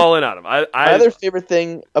him. I'm all in on him. My other favorite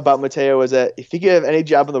thing about Mateo is that if he could have any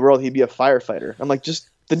job in the world, he'd be a firefighter. I'm like, just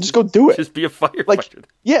go do it. Just be a firefighter.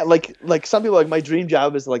 Like some people, like, my dream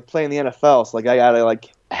job is like playing the NFL. So like I gotta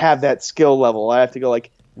like have that skill level. I have to go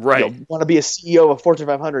like want to be a CEO of a Fortune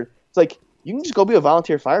 500. It's like you can just go be a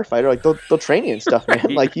volunteer firefighter. Like they'll train you and stuff,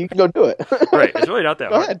 man. Like you can go do it. Right. It's really not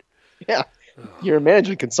that hard. Ahead. Yeah. You're a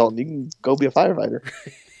management consultant. You can go be a firefighter.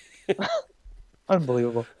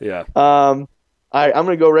 Unbelievable. Yeah. I'm going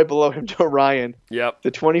to go right below him to Ryan. Yep.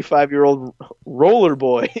 The 25-year-old roller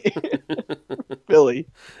boy, Billy.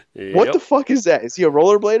 Yep. What the fuck is that? Is he a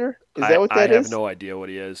rollerblader? Is that what that is? I have no idea what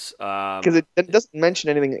he is. Because it doesn't mention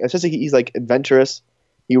anything. It's just like he's like adventurous.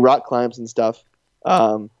 He rock climbs and stuff.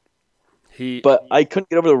 But I couldn't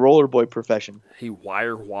get over the roller boy profession. He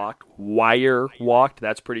wire walked.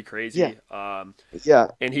 That's pretty crazy. Yeah.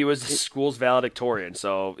 And he was the school's valedictorian,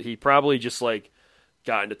 so he probably just like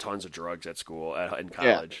got into tons of drugs at school, in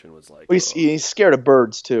college, and was like... Well, he's scared of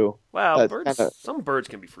birds, too. Well, some birds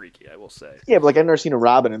can be freaky, I will say. Yeah, but like I've never seen a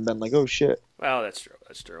robin and been like, oh, shit. Well, that's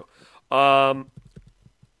true.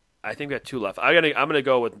 I think we got two left. I'm gonna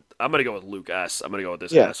go with Luke S. I'm gonna go with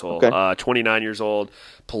this asshole. Okay. 29 years old,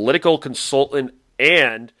 political consultant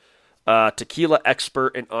and tequila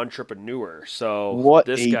expert and entrepreneur. So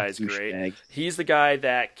this guy's great. Bag. He's the guy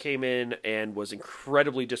that came in and was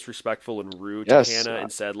incredibly disrespectful and rude to Hannah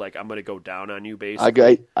and said like, "I'm gonna go down on you."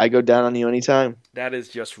 Basically, I go down on you anytime. That is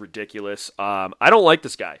just ridiculous. I don't like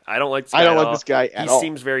this guy. I don't like this guy at all. He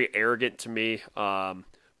seems very arrogant to me.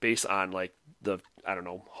 Based on like the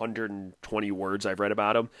 120 words I've read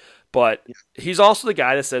about him. But he's also the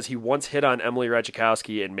guy that says he once hit on Emily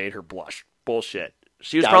Ratajkowski and made her blush. Bullshit.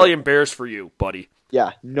 She was probably embarrassed for you, buddy.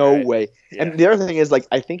 Yeah, no way. Yeah. And the other thing is, like,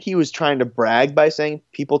 I think he was trying to brag by saying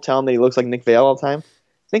people tell him that he looks like Nick Vale all the time.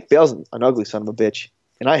 Nick Vale's an ugly son of a bitch,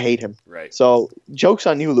 and I hate him. Right. So, joke's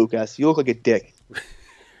on you, Lucas. You look like a dick.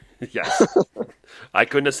 Yes. I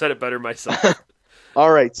couldn't have said it better myself.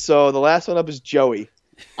 All right, so the last one up is Joey.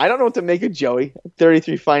 I don't know what to make of Joey,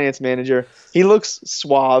 33 finance manager. He looks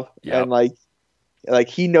suave and like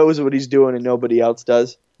he knows what he's doing and nobody else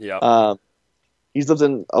does. Yeah. He's lived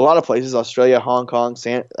in a lot of places: Australia, Hong Kong,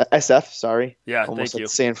 SF. Sorry. Yeah. Almost thank like you.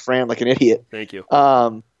 San Fran, like an idiot. Thank you.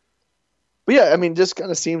 But yeah, I mean, just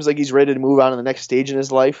kind of seems like he's ready to move on to the next stage in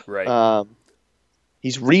his life. Right.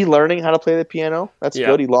 He's relearning how to play the piano. That's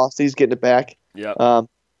good. He lost it. He's getting it back. Yeah.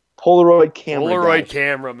 Polaroid camera.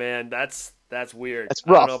 Camera, man. That's weird. That's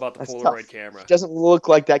rough. I don't know about the Polaroid camera. He doesn't look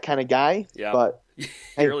like that kind of guy. Yeah. But he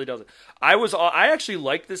really doesn't. I actually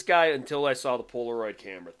liked this guy until I saw the Polaroid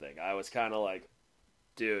camera thing. I was kind of like,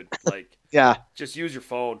 dude, like, just use your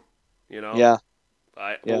phone, you know? Yeah.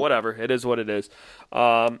 But whatever. It is what it is.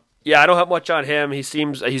 I don't have much on him. He's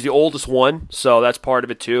the oldest one, so that's part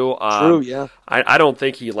of it too. True, yeah. I don't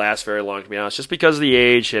think he lasts very long, to be honest, just because of the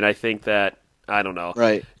age, and I think that, I don't know.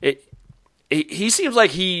 Right. He seems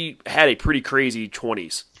like he had a pretty crazy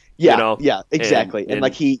 20s. Yeah, you know? Yeah, exactly. And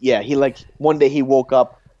like he like one day he woke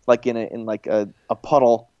up like in a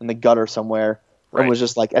puddle in the gutter somewhere and was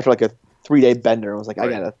just like after like a 3-day bender and was like, I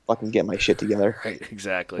gotta fucking get my shit together. Right,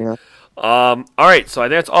 exactly. Yeah. All right, so I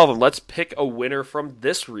think that's all of them. Let's pick a winner from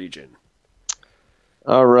this region.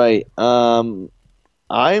 All right. I'm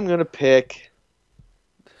gonna pick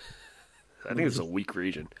I think it's a weak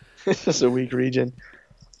region. It's just a weak region.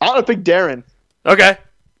 I'm going to pick Darren. Okay.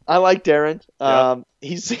 I like Darren. Yep.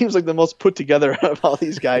 He seems like the most put together out of all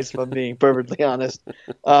these guys, if I'm being perfectly honest.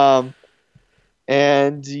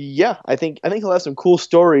 And yeah, I think he'll have some cool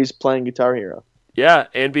stories playing Guitar Hero. Yeah,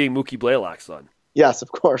 and being Mookie Blaylock's son. Yes,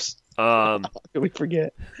 of course. How could we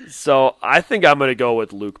forget? So I think I'm going to go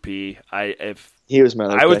with Luke P. He was my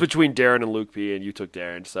other I was pick. between Darren and Luke P. and you took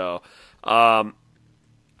Darren. So I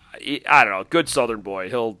don't know. Good Southern boy.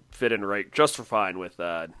 He'll fit in right just for fine with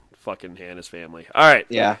fucking Hannah's family. All right.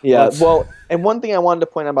 Yeah. Well, and one thing I wanted to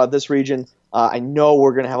point out about this region, I know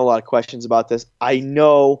we're going to have a lot of questions about this. I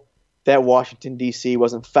know that Washington, D.C.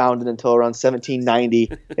 wasn't founded until around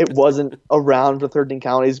 1790. It wasn't around the 13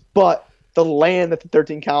 counties, but the land that the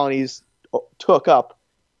 13 counties took up,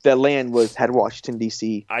 that land had Washington,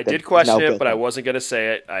 D.C. I did question it, but I wasn't going to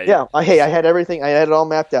say it. I had everything. I had it all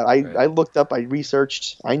mapped out. I looked up. I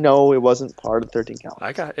researched. I know it wasn't part of the 13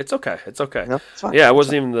 counties. It's okay. It's okay. No, it's fine. Yeah, it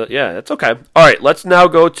wasn't even it's okay. All right, let's now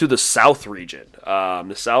go to the South region.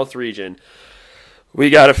 The South region. We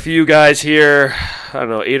got a few guys here. I don't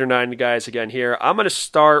know, 8 or 9 guys again here. I am going to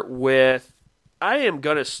start with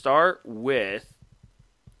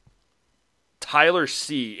Tyler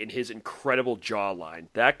C. in his incredible jawline.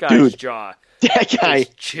 That guy's jaw is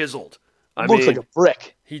chiseled. Looks like a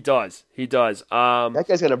brick. He does. That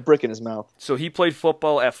guy's got a brick in his mouth. So he played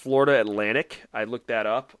football at Florida Atlantic. I looked that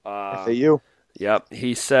up. FAU. Yep.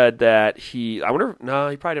 He said that he probably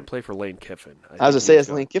didn't play for Lane Kiffin. I was going to say it's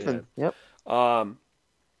Lane Kiffin. Yeah. Yep.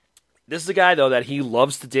 This is a guy, though, that he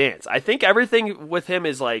loves to dance. I think everything with him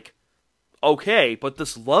is like, okay, but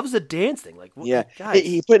this loves the dance thing. Like, yeah, guys,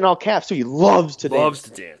 he put in all caps, so he loves to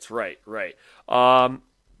dance. Right.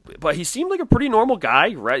 But he seemed like a pretty normal guy.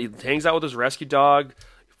 He hangs out with his rescue dog,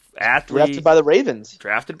 athlete. Drafted by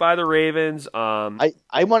the Ravens.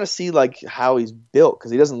 I want to see like how he's built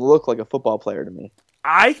because he doesn't look like a football player to me.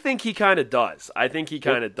 I think he kind of does.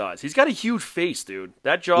 He's got a huge face, dude.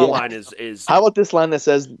 That jawline is. How about this line that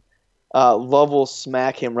says, "Love will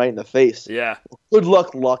smack him right in the face." Yeah. Good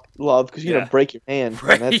luck, Love, because you're gonna break your hand.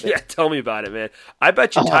 Right? Yeah. Tell me about it, man. I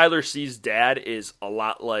bet you Tyler C's dad is a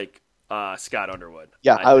lot like Scott Underwood.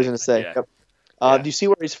 Yeah, I was gonna say. Yeah. Yep. Do you see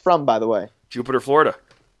where he's from, by the way? Jupiter, Florida.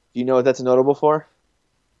 Do you know what that's notable for?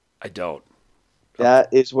 I don't. That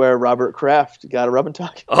is where Robert Kraft got a rub and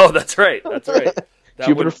tuck. Oh, that's right.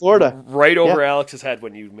 Jupiter, Florida. Right over Alex's head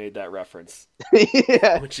when you made that reference.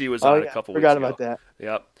 Yeah. When she was on a couple weeks ago. Forgot about that.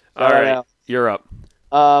 Yep. All right. Al. You're up.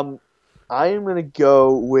 I am going to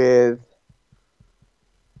go with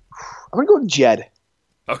Jed.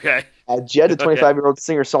 Okay. Jed, a 25-year-old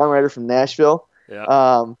singer-songwriter from Nashville.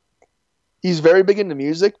 Yeah. He's very big into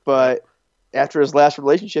music, but after his last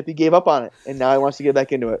relationship, he gave up on it, and now he wants to get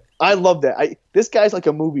back into it. I love that. This guy's like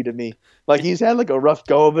a movie to me. Like, he's had like a rough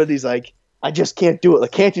go of it. He's like, I just can't do it.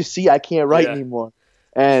 Like, can't you see I can't write anymore?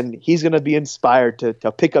 And he's going to be inspired to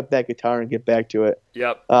pick up that guitar and get back to it.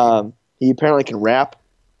 Yep. He apparently can rap,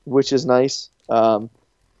 which is nice.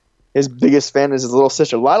 His biggest fan is his little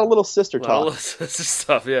sister. A lot of little sister talk. Little sister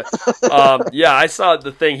stuff, yeah. Yeah, I saw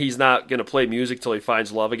the thing. He's not going to play music till he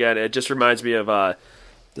finds love again. It just reminds me of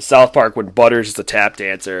the South Park when Butters is a tap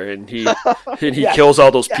dancer and he kills all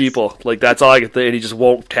those people. Like, that's all I can think. And he just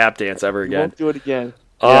won't tap dance ever again. Won't do it again.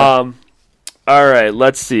 Yeah. All right,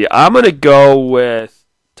 let's see. I'm going to go with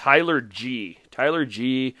Tyler G. Tyler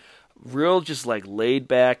G, real just like laid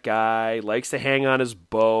back guy, likes to hang on his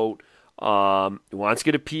boat, wants to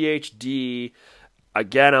get a PhD.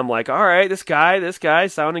 Again, I'm like, all right, this guy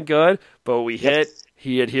sounding good, but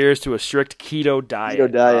he adheres to a strict keto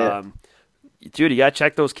diet. Dude, you got to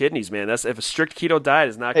check those kidneys, man. If a strict keto diet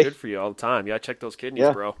is not good for you all the time, you got to check those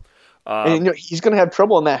kidneys, bro. And he's going to have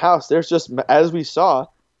trouble in that house. There's just, as we saw,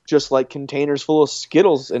 just like containers full of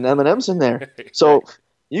Skittles and M&Ms in there. So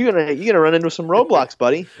you're gonna run into some roadblocks,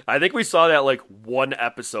 buddy. I think we saw that like one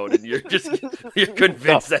episode, and you're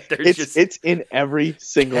convinced that it's in every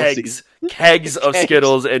single season. Kegs of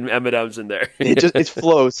Skittles and M&Ms in there. It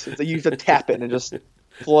flows. You have to tap it and it just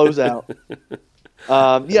flows out.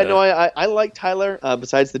 I like Tyler.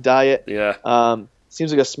 Besides the diet,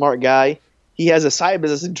 seems like a smart guy. He has a side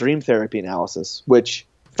business in dream therapy analysis, which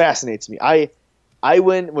fascinates me.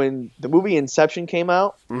 When the movie Inception came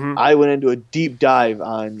out, I went into a deep dive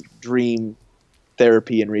on dream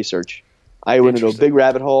therapy and research. I went into a big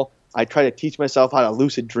rabbit hole. I tried to teach myself how to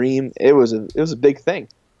lucid dream. It was a big thing.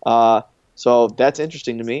 So that's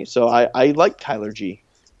interesting to me. So I like Tyler G.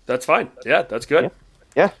 That's fine. Yeah, that's good.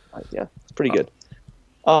 Yeah, it's pretty good.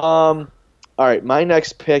 All right, my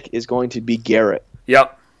next pick is going to be Garrett.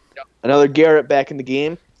 Yep. Another Garrett back in the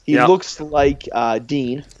game. He looks like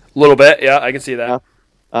Dean. A little bit, yeah, I can see that.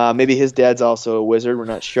 Yeah. Maybe his dad's also a wizard. We're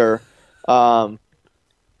not sure.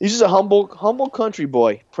 He's just a humble country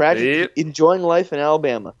boy, enjoying life in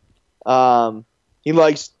Alabama. He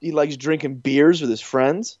likes drinking beers with his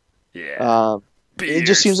friends. Yeah. It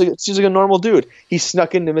just seems like a normal dude. He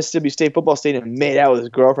snuck into Mississippi State football stadium and made out with his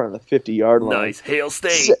girlfriend on the 50-yard line. Nice. Hail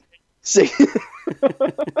State.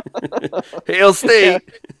 Hail State. Yeah,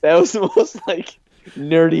 that was the most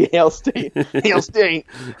nerdy Hail State. Hail State.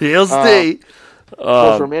 Hail State.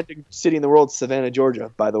 Most romantic city in the world, Savannah,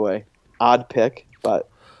 Georgia, by the way. Odd pick, but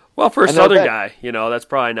for a Southern guy, that's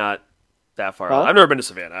probably not that far out. I've never been to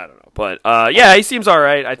Savannah. I don't know, but he seems all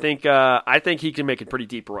right. I think he can make a pretty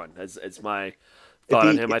deep run. It's my thought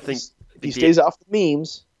on him. I think if he stays off the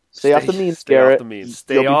memes. Stay off the memes, stay Garrett. Off the memes.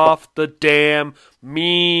 Stay off the damn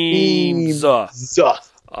memes.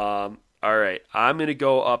 All right, I'm gonna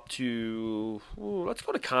go up to. Let's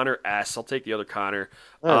go to Connor S. I'll take the other Connor.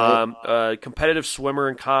 Right. Competitive swimmer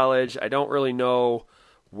in college. I don't really know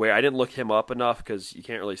where. I didn't look him up enough because you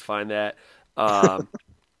can't really find that.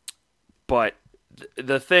 But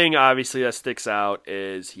the thing, obviously, that sticks out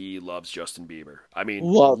is he loves Justin Bieber. I mean,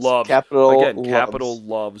 loves Capital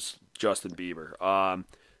loves Justin Bieber.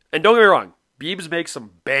 And don't get me wrong, Biebs makes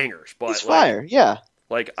some bangers, but he's fire, yeah.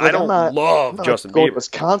 I don't love Justin Bieber. To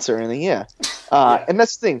Wisconsin or anything, yeah. And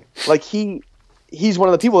that's the thing. He's one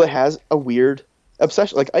of the people that has a weird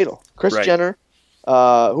obsession, like idol. Kris Jenner,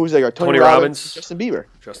 who's our Tony Robbins, Justin Bieber.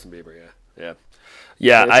 Justin Bieber, yeah.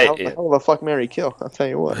 Yeah, hell of a fuck, marry, kill. I'll tell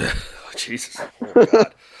you what. Oh, Jesus. Oh,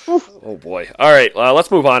 God. Oh, boy. All right,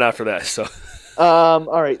 let's move on after that. So,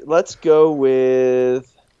 all right, let's go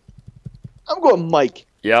with. I'm going Mike.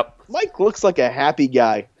 Yep. Mike looks like a happy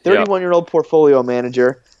guy. 31-year-old portfolio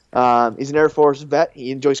manager. He's an Air Force vet.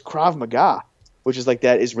 He enjoys Krav Maga, which is like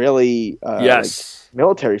that Israeli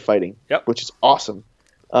military fighting, which is awesome.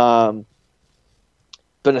 Been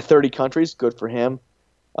to 30 countries. Good for him.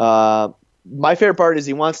 My favorite part is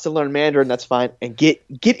he wants to learn Mandarin. That's fine. And get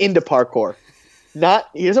into parkour. He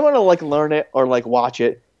doesn't want to learn it or watch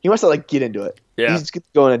it. He wants to get into it. Yeah. He's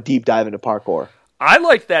going a deep dive into parkour. I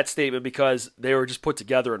like that statement because they were just put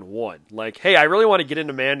together in one. Hey, I really want to get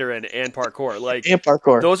into Mandarin and parkour. And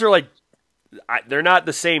parkour. Those are they're not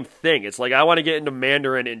the same thing. It's I want to get into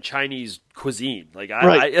Mandarin and Chinese cuisine.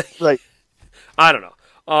 Right. I don't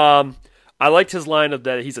know. I liked his line of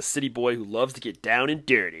that he's a city boy who loves to get down and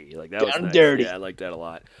dirty. That was nice. Dirty. Yeah, I like that a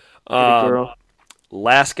lot. Girl.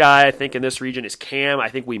 Last guy I think in this region is Cam. I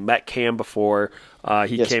think we met Cam before.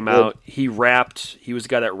 He came out. He rapped. He was the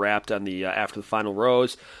guy that rapped on the after the final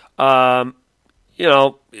rose.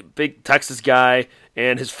 Big Texas guy,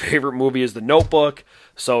 and his favorite movie is The Notebook.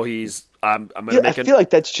 So he's. I'm gonna make. I feel like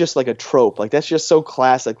that's just a trope. That's just so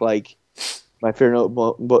classic. My favorite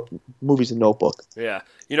movie's The Notebook. Yeah.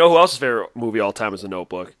 You know who else's favorite movie all time is The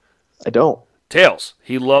Notebook? I don't. Tails.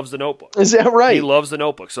 He loves The Notebook. Is that right? He loves The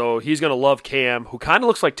Notebook. So he's going to love Cam, who kind of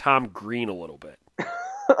looks like Tom Green a little bit.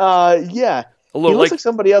 Yeah. A little he looks like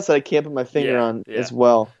somebody else that I can't put my finger on as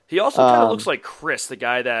well. He also kind of looks like Chris, the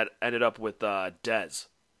guy that ended up with Dez.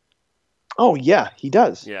 Oh, yeah, he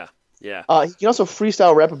does. Yeah. He can also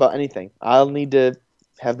freestyle rap about anything. I'll need to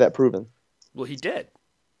have that proven. Well, he did.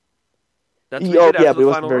 But he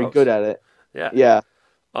wasn't very good at it. Yeah.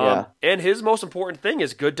 And his most important thing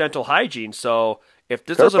is good dental hygiene. So if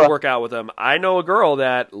this doesn't work out with him, I know a girl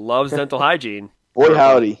that loves dental hygiene. Boy,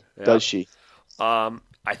 howdy, does she.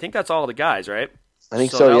 I think that's all the guys, right? I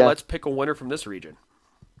think so, now let's pick a winner from this region.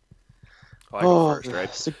 I go first, right?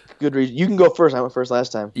 It's a good region. You can go first. I went first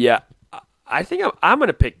last time. Yeah. I think I'm going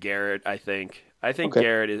to pick Garrett, I think.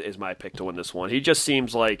 Garrett is my pick to win this one. He just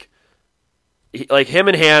seems like him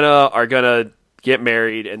and Hannah are going to get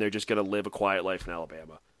married, and they're just going to live a quiet life in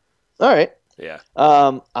Alabama. All right. Yeah.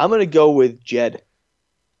 I'm going to go with Jed.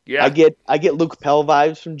 Yeah. I get Luke Pell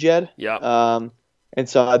vibes from Jed. Yeah. And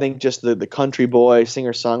so I think just the country boy,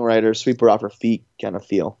 singer-songwriter, sweeper off her feet kind of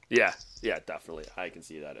feel. Yeah. Yeah, definitely. I can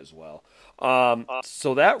see that as well.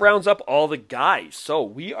 So that rounds up all the guys. So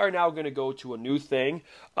we are now going to go to a new thing.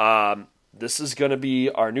 This is going to be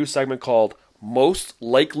our new segment called Most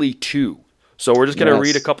Likely To. So we're just going to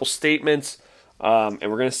read a couple statements, and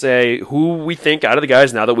we're going to say who we think out of the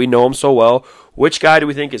guys, now that we know them so well, which guy do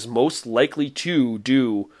we think is most likely to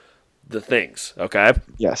do the things, okay?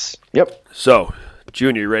 Yes. Yep. So,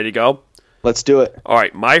 Junior, you ready to go? Let's do it. All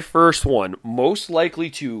right, my first one, most likely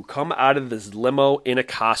to come out of this limo in a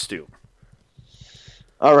costume.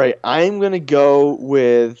 All right, I'm going to go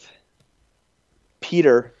with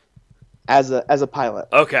Peter as a pilot.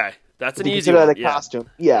 Okay, that's an easy one. Costume.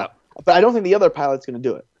 Yeah. But I don't think the other pilot's going to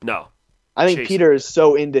do it. No. I think Peter is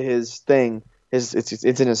so into his thing it's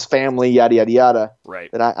in his family, yada yada yada. Right.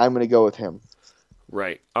 Then I'm going to go with him.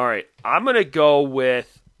 Right. All right. I'm going to go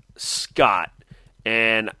with Scott.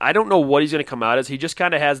 And I don't know what he's going to come out as. He just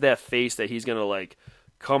kind of has that face that he's going to like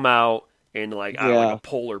come out in like I don't know, like a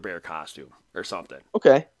polar bear costume or something.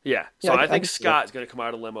 Okay. Yeah. So I think Scott's going to come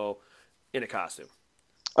out of limo in a costume.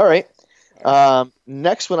 All right.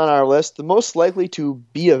 Next one on our list, the most likely to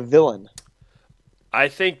be a villain. I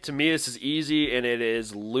think to me this is easy, and it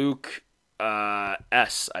is Luke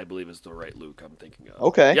S. I believe is the right Luke I'm thinking of.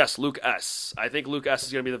 Okay. Yes, Luke S. I think Luke S.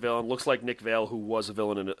 is going to be the villain. Looks like Nick Vale, who was a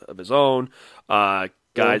villain of his own.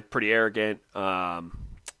 Guy's pretty arrogant.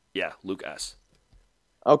 Yeah, Luke S.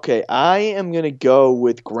 Okay, I am going to go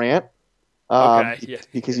with Grant.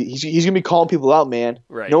 Because he's going to be calling people out, man.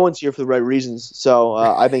 Right. No one's here for the right reasons, so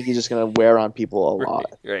I think he's just going to wear on people a lot.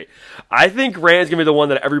 Right. I think Grant's going to be the one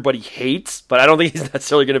that everybody hates, but I don't think he's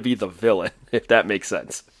necessarily going to be the villain, if that makes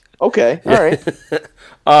sense. Okay, all right.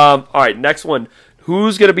 All right, next one.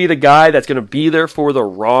 Who's going to be the guy that's going to be there for the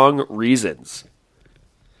wrong reasons?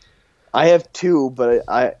 I have two, but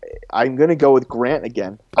I'm going to go with Grant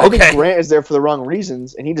again. I think Grant is there for the wrong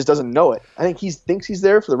reasons, and he just doesn't know it. I think he thinks he's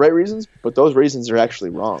there for the right reasons, but those reasons are actually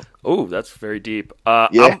wrong. Oh, that's very deep.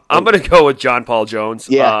 I'm going to go with John Paul Jones.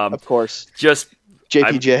 Yeah, of course. Just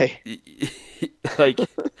JPJ. Like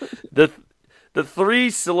the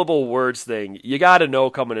 3-syllable words thing, you got to know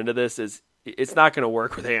coming into this is it's not going to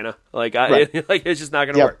work with Hannah. Like it's just not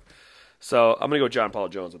going to work. So I'm going to go John Paul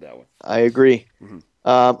Jones with that one. I agree. Mm-hmm.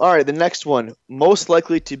 All right, the next one. Most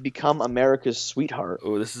likely to become America's sweetheart.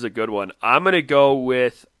 Oh, this is a good one. I'm going to go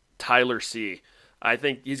with Tyler C. I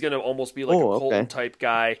think he's going to almost be like a Colton-type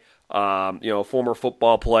guy, former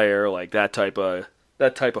football player, like that type of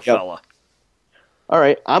fella. All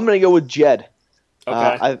right, I'm going to go with Jed.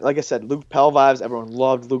 Okay. Like I said, Luke Pell vibes. Everyone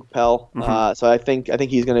loved Luke Pell. Mm-hmm. So I think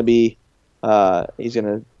he's going to be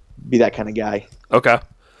that kind of guy. Okay.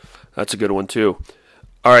 That's a good one, too.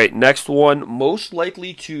 All right, next one. Most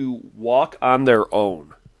likely to walk on their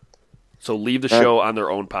own. So leave the show on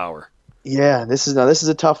their own power. Yeah, this is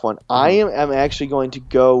a tough one. Mm-hmm. I am actually going to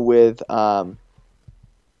go with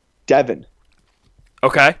Devin.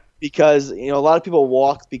 Okay. Because a lot of people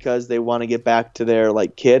walk because they want to get back to their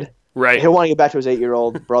kid. Right. He'll want to get back to his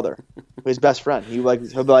 8-year-old brother, his best friend. He'll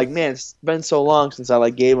be like, man, it's been so long since I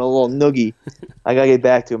gave him a little noogie. I gotta get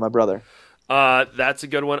back to my brother. That's a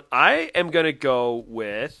good one. I am going to go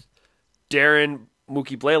with Darren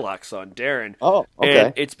Mookie Blaylock's son, Darren. Oh, okay.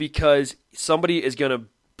 And it's because somebody is going to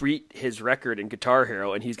beat his record in Guitar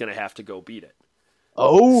Hero, and he's going to have to go beat it.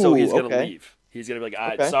 Oh, so he's going to leave. He's going to be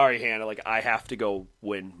like, sorry, Hannah, I have to go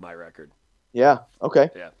win my record. Yeah, okay.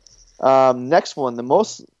 Yeah. Next one, the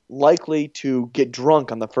most likely to get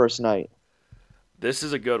drunk on the first night. This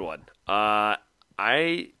is a good one. I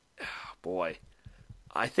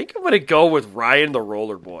think I'm going to go with Ryan the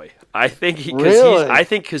Roller Boy. I think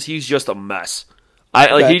because he's just a mess.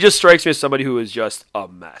 He just strikes me as somebody who is just a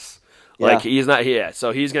mess. Yeah. He's not here,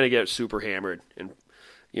 so he's going to get super hammered and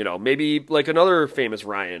maybe like another famous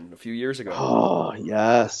Ryan a few years ago. Oh,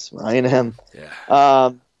 yes, Ryan M.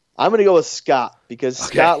 Yeah. I'm going to go with Scott because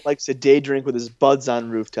Scott likes to day drink with his buds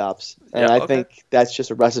on rooftops, and I think that's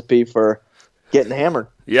just a recipe for getting hammered.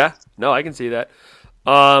 Yeah. No, I can see that.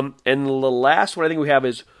 And the last one I think we have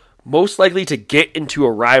is most likely to get into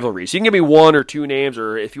a rivalry. So you can give me one or two names,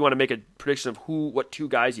 or if you want to make a prediction of what two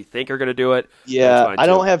guys you think are going to do it. Yeah, I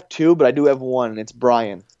don't have two, but I do have one, and it's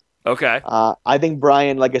Brian. Okay. I think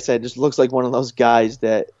Brian, like I said, just looks like one of those guys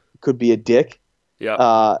that could be a dick.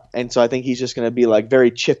 Yeah. And so I think he's just going to be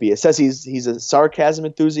very chippy. It says he's a sarcasm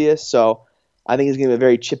enthusiast, so I think he's going to be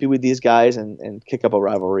very chippy with these guys and kick up a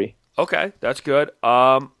rivalry. Okay, that's good.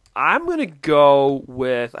 I'm going to go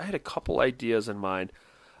with – I had a couple ideas in mind.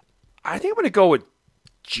 I think I'm going to go with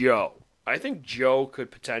Joe. I think Joe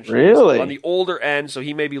could potentially – Really? On the older end, so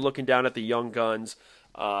he may be looking down at the young guns.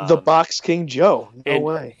 The Box King Joe. No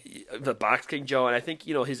way. The Box King Joe. And I think,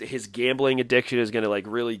 his gambling addiction is going to,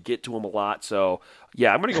 really get to him a lot. So,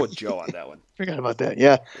 yeah, I'm going to go with Joe on that one. Forgot about that.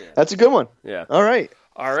 Yeah. That's a good one. Yeah. All right.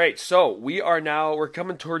 So we're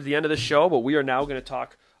coming towards the end of the show, but we are now going to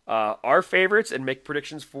talk our favorites and make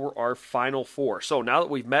predictions for our final four. So now that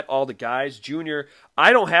we've met all the guys, Junior,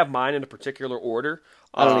 I don't have mine in a particular order.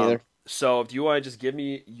 I don't either. So do you want to just give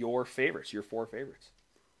me your favorites, your four favorites?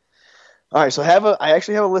 All right, so I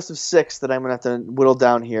actually have a list of 6 that I'm going to have to whittle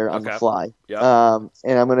down here on the fly. Yeah.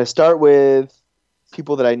 And I'm going to start with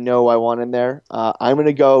people that I know I want in there. I'm going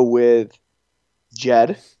to go with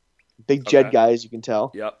Jed. Big Jed guy, as you can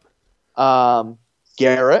tell. Yep.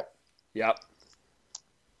 Garrett. Yep.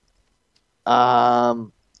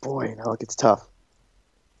 Boy, now it gets tough.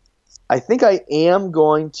 I think I am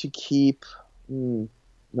going to keep. No,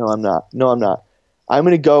 I'm not. No, I'm not. I'm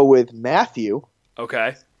going to go with Matthew.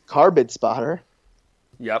 Okay. Carbid spotter.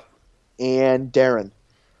 Yep. And Darren.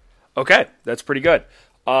 Okay, that's pretty good.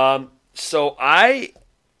 So I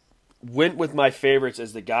went with my favorites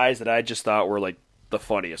as the guys that I just thought were like the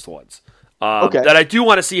funniest ones. That I do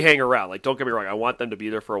want to see hang around. Like, don't get me wrong, I want them to be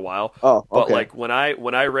there for a while. Oh, okay. But like when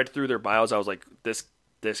I read through their bios, I was like, this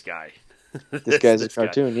guy. This guy's a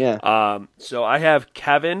cartoon, yeah. So I have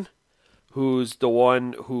Kevin, who's the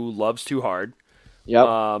one who loves too hard. Yep.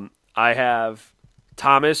 I have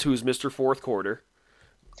Thomas, who's Mr. Fourth Quarter.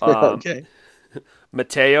 Okay.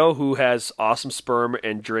 Mateo, who has awesome sperm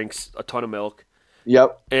and drinks a ton of milk.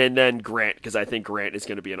 Yep. And then Grant, because I think Grant is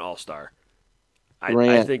going to be an all-star.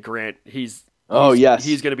 I think Grant, he's going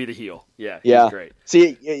to be the heel. Yeah, he's great.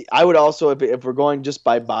 See, I would also, if we're going just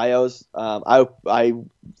by bios, I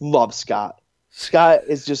love Scott. Scott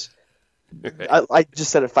is just, I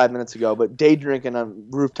just said it 5 minutes ago, but day drinking on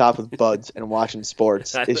rooftop with buds and watching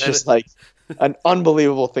sports is just like an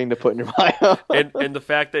unbelievable thing to put in your bio. and the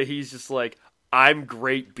fact that he's just like, I'm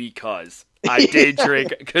great because I day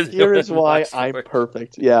drink. Here is why I'm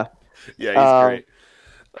perfect. Yeah. Yeah, he's great.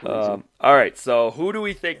 All right, so who do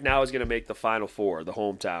we think now is going to make the Final Four, the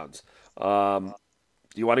hometowns? Do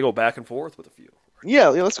you want to go back and forth with a few? Yeah,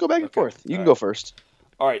 let's go back and forth. You can go first.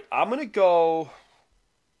 All right, I'm going to go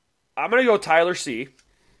Tyler C.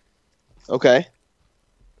 Okay.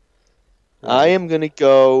 I am going to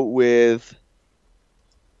go with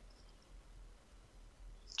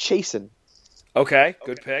Chasen. Okay,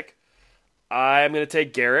 good pick. I'm going to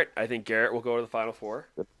take Garrett. I think Garrett will go to the Final Four.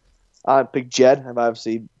 Pick Jed. I've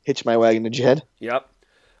obviously hitched my wagon to Jed. Yep.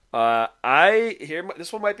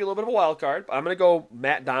 This one might be a little bit of a wild card. But I'm going to go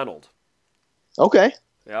Matt Donald. Okay.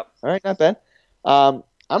 Yep. All right, not bad. I'm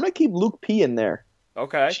going to keep Luke P in there.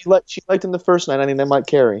 Okay. She liked him the first night. I think that might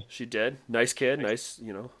carry. She did. Nice kid. Nice,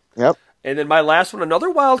 Yep. And then my last one, another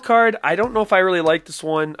wild card. I don't know if I really like this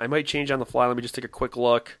one. I might change on the fly. Let me just take a quick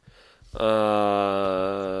look. Yeah,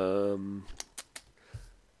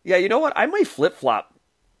 you know what? I might flip-flop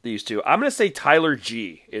these two. I'm going to say Tyler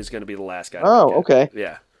G is going to be the last guy. Oh, okay.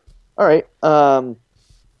 Yeah. All right.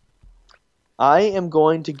 I am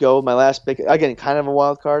going to go my last pick. Again, kind of a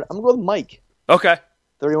wild card. I'm going to go with Mike. Okay.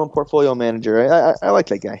 31 portfolio manager. I like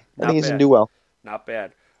that guy. I think he's going to do well. Not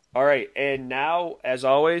bad. All right. And now, as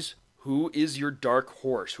always, who is your dark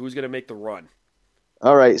horse? Who's going to make the run?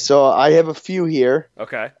 All right. So I have a few here.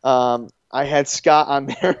 Okay. I had Scott on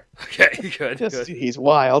there. Okay, good. He's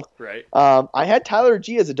wild. Right. I had Tyler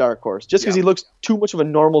G as a dark horse just because he looks too much of a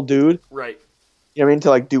normal dude. Right. You know what I mean? To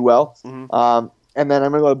like do well. Mm-hmm. And then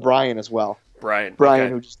I'm going to go with Brian as well. Brian,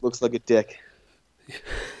 who just looks like a dick.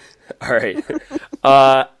 All right.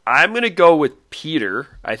 I'm going to go with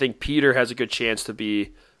Peter. I think Peter has a good chance to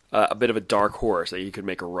be a bit of a dark horse that he could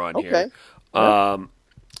make a run here.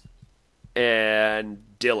 And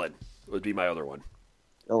Dylan would be my other one.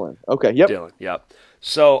 Dylan. Okay. Yep. Dylan. Yep.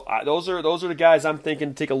 So those are the guys I'm thinking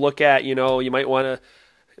to take a look at. You know, you might want to,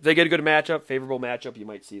 if they get a good matchup, favorable matchup, you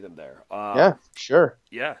might see them there. Yeah. Sure.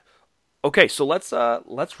 Yeah. Okay. So let's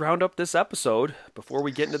round up this episode before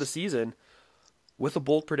we get into the season with a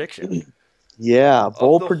bold prediction. Yeah,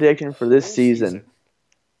 bold prediction for this season.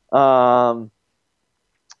 Okay.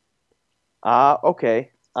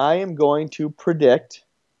 I am going to predict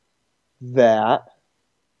that.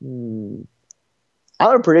 I'm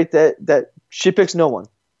going to predict that she picks no one.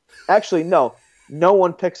 Actually, no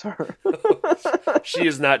one picks her. She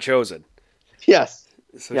is not chosen. Yes.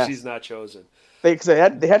 So she's not chosen. Because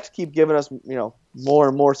they have to keep giving us, more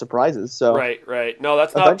and more surprises. So right. No,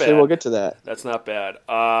 that's not bad. Eventually, we'll get to that. That's not bad.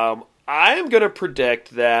 I am going to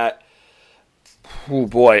predict that. Oh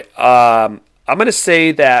boy. I'm going to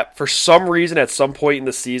say that for some reason, at some point in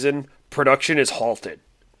the season, production is halted.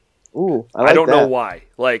 Ooh, I don't know why.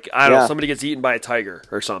 Like, I don't know, somebody gets eaten by a tiger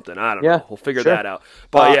or something. I don't know. We'll figure that out.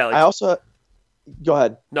 But I also go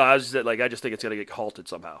ahead. No, I just think it's gonna get halted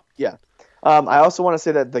somehow. Yeah. I also want to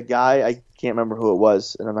say that the guy, I can't remember who it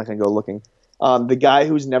was, and I'm not gonna go looking. The guy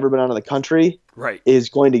who's never been out of the country is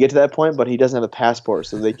going to get to that point, but he doesn't have a passport,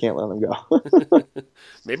 so they can't let him go.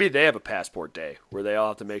 Maybe they have a passport day where they all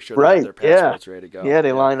have to make sure they have their passports ready to go. Yeah,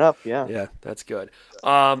 they line up. Yeah. Yeah, that's good.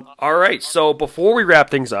 All right, so before we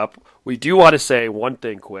wrap things up, we do want to say one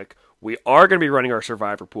thing quick. We are going to be running our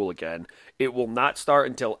Survivor pool again. It will not start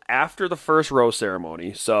until after the first rose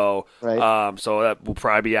ceremony, so so that will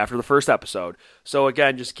probably be after the first episode. So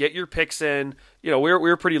again, just get your picks in.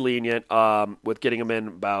 We're pretty lenient with getting them in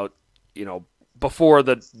about before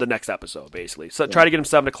the next episode, basically. So try to get them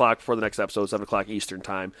 7 o'clock before the next episode, 7 o'clock Eastern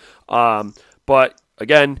time. But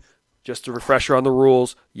again, just a refresher on the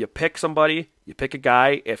rules. You pick somebody, you pick a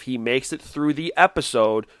guy. If he makes it through the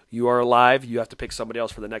episode, you are alive. You have to pick somebody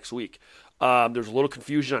else for the next week. There's a little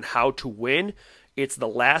confusion on how to win. It's the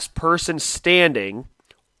last person standing,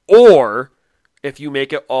 or if you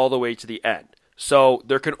make it all the way to the end. So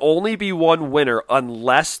there can only be one winner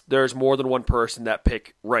unless there's more than one person that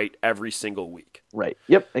pick right every single week. Right.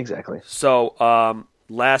 Yep, exactly. So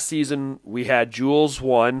last season we had Jules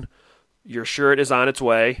won. Your shirt is on its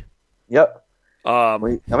way. Yep.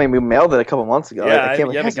 We mailed it a couple months ago. Yeah, you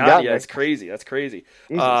haven't gotten it yet. It's crazy. That's crazy.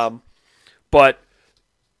 But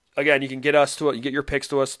again, you can get your picks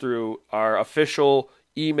to us through our official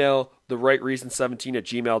email,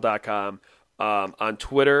 therightreason17@gmail.com, on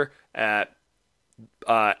Twitter at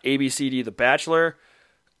ABCD The Bachelor,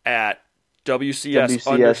 at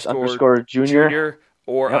WCS Junior,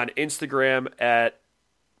 or on Instagram at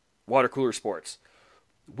Water Cooler Sports.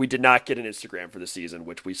 We did not get an Instagram for the season,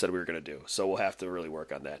 which we said we were going to do, so we'll have to really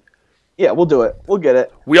work on that. Yeah, we'll do it. We'll get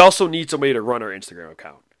it. We also need somebody to run our Instagram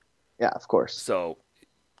account. Yeah, of course. So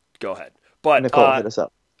go ahead. But Nicole, hit us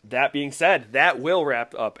up. That being said, that will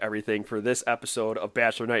wrap up everything for this episode of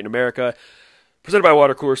Bachelor Night in America, presented by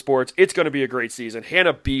Water Cooler Sports. It's going to be a great season.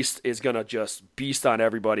 Hannah Beast is going to just beast on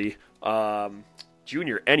everybody.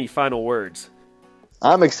 Junior, any final words?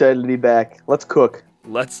 I'm excited to be back. Let's cook.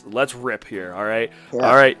 Let's rip here, all right? Yeah.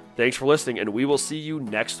 All right, thanks for listening, and we will see you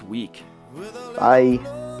next week. Bye.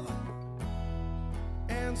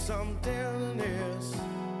 And some tenderness.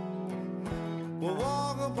 We'll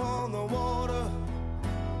walk upon the water.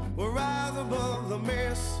 We'll rise above the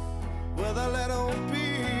mist with a little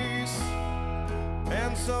peace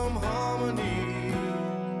and some harmony.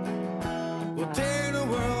 We'll take the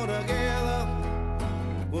world together.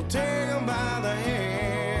 We'll take them by the hand.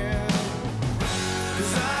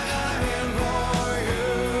 'Cause I got a hand for you.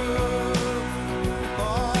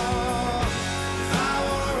 Oh, I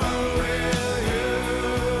wanna run with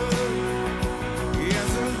you.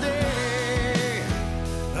 Yesterday,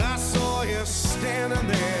 I saw you standing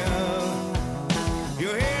there.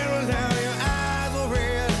 Your hair was down, your eyes were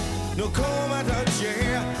red. No cold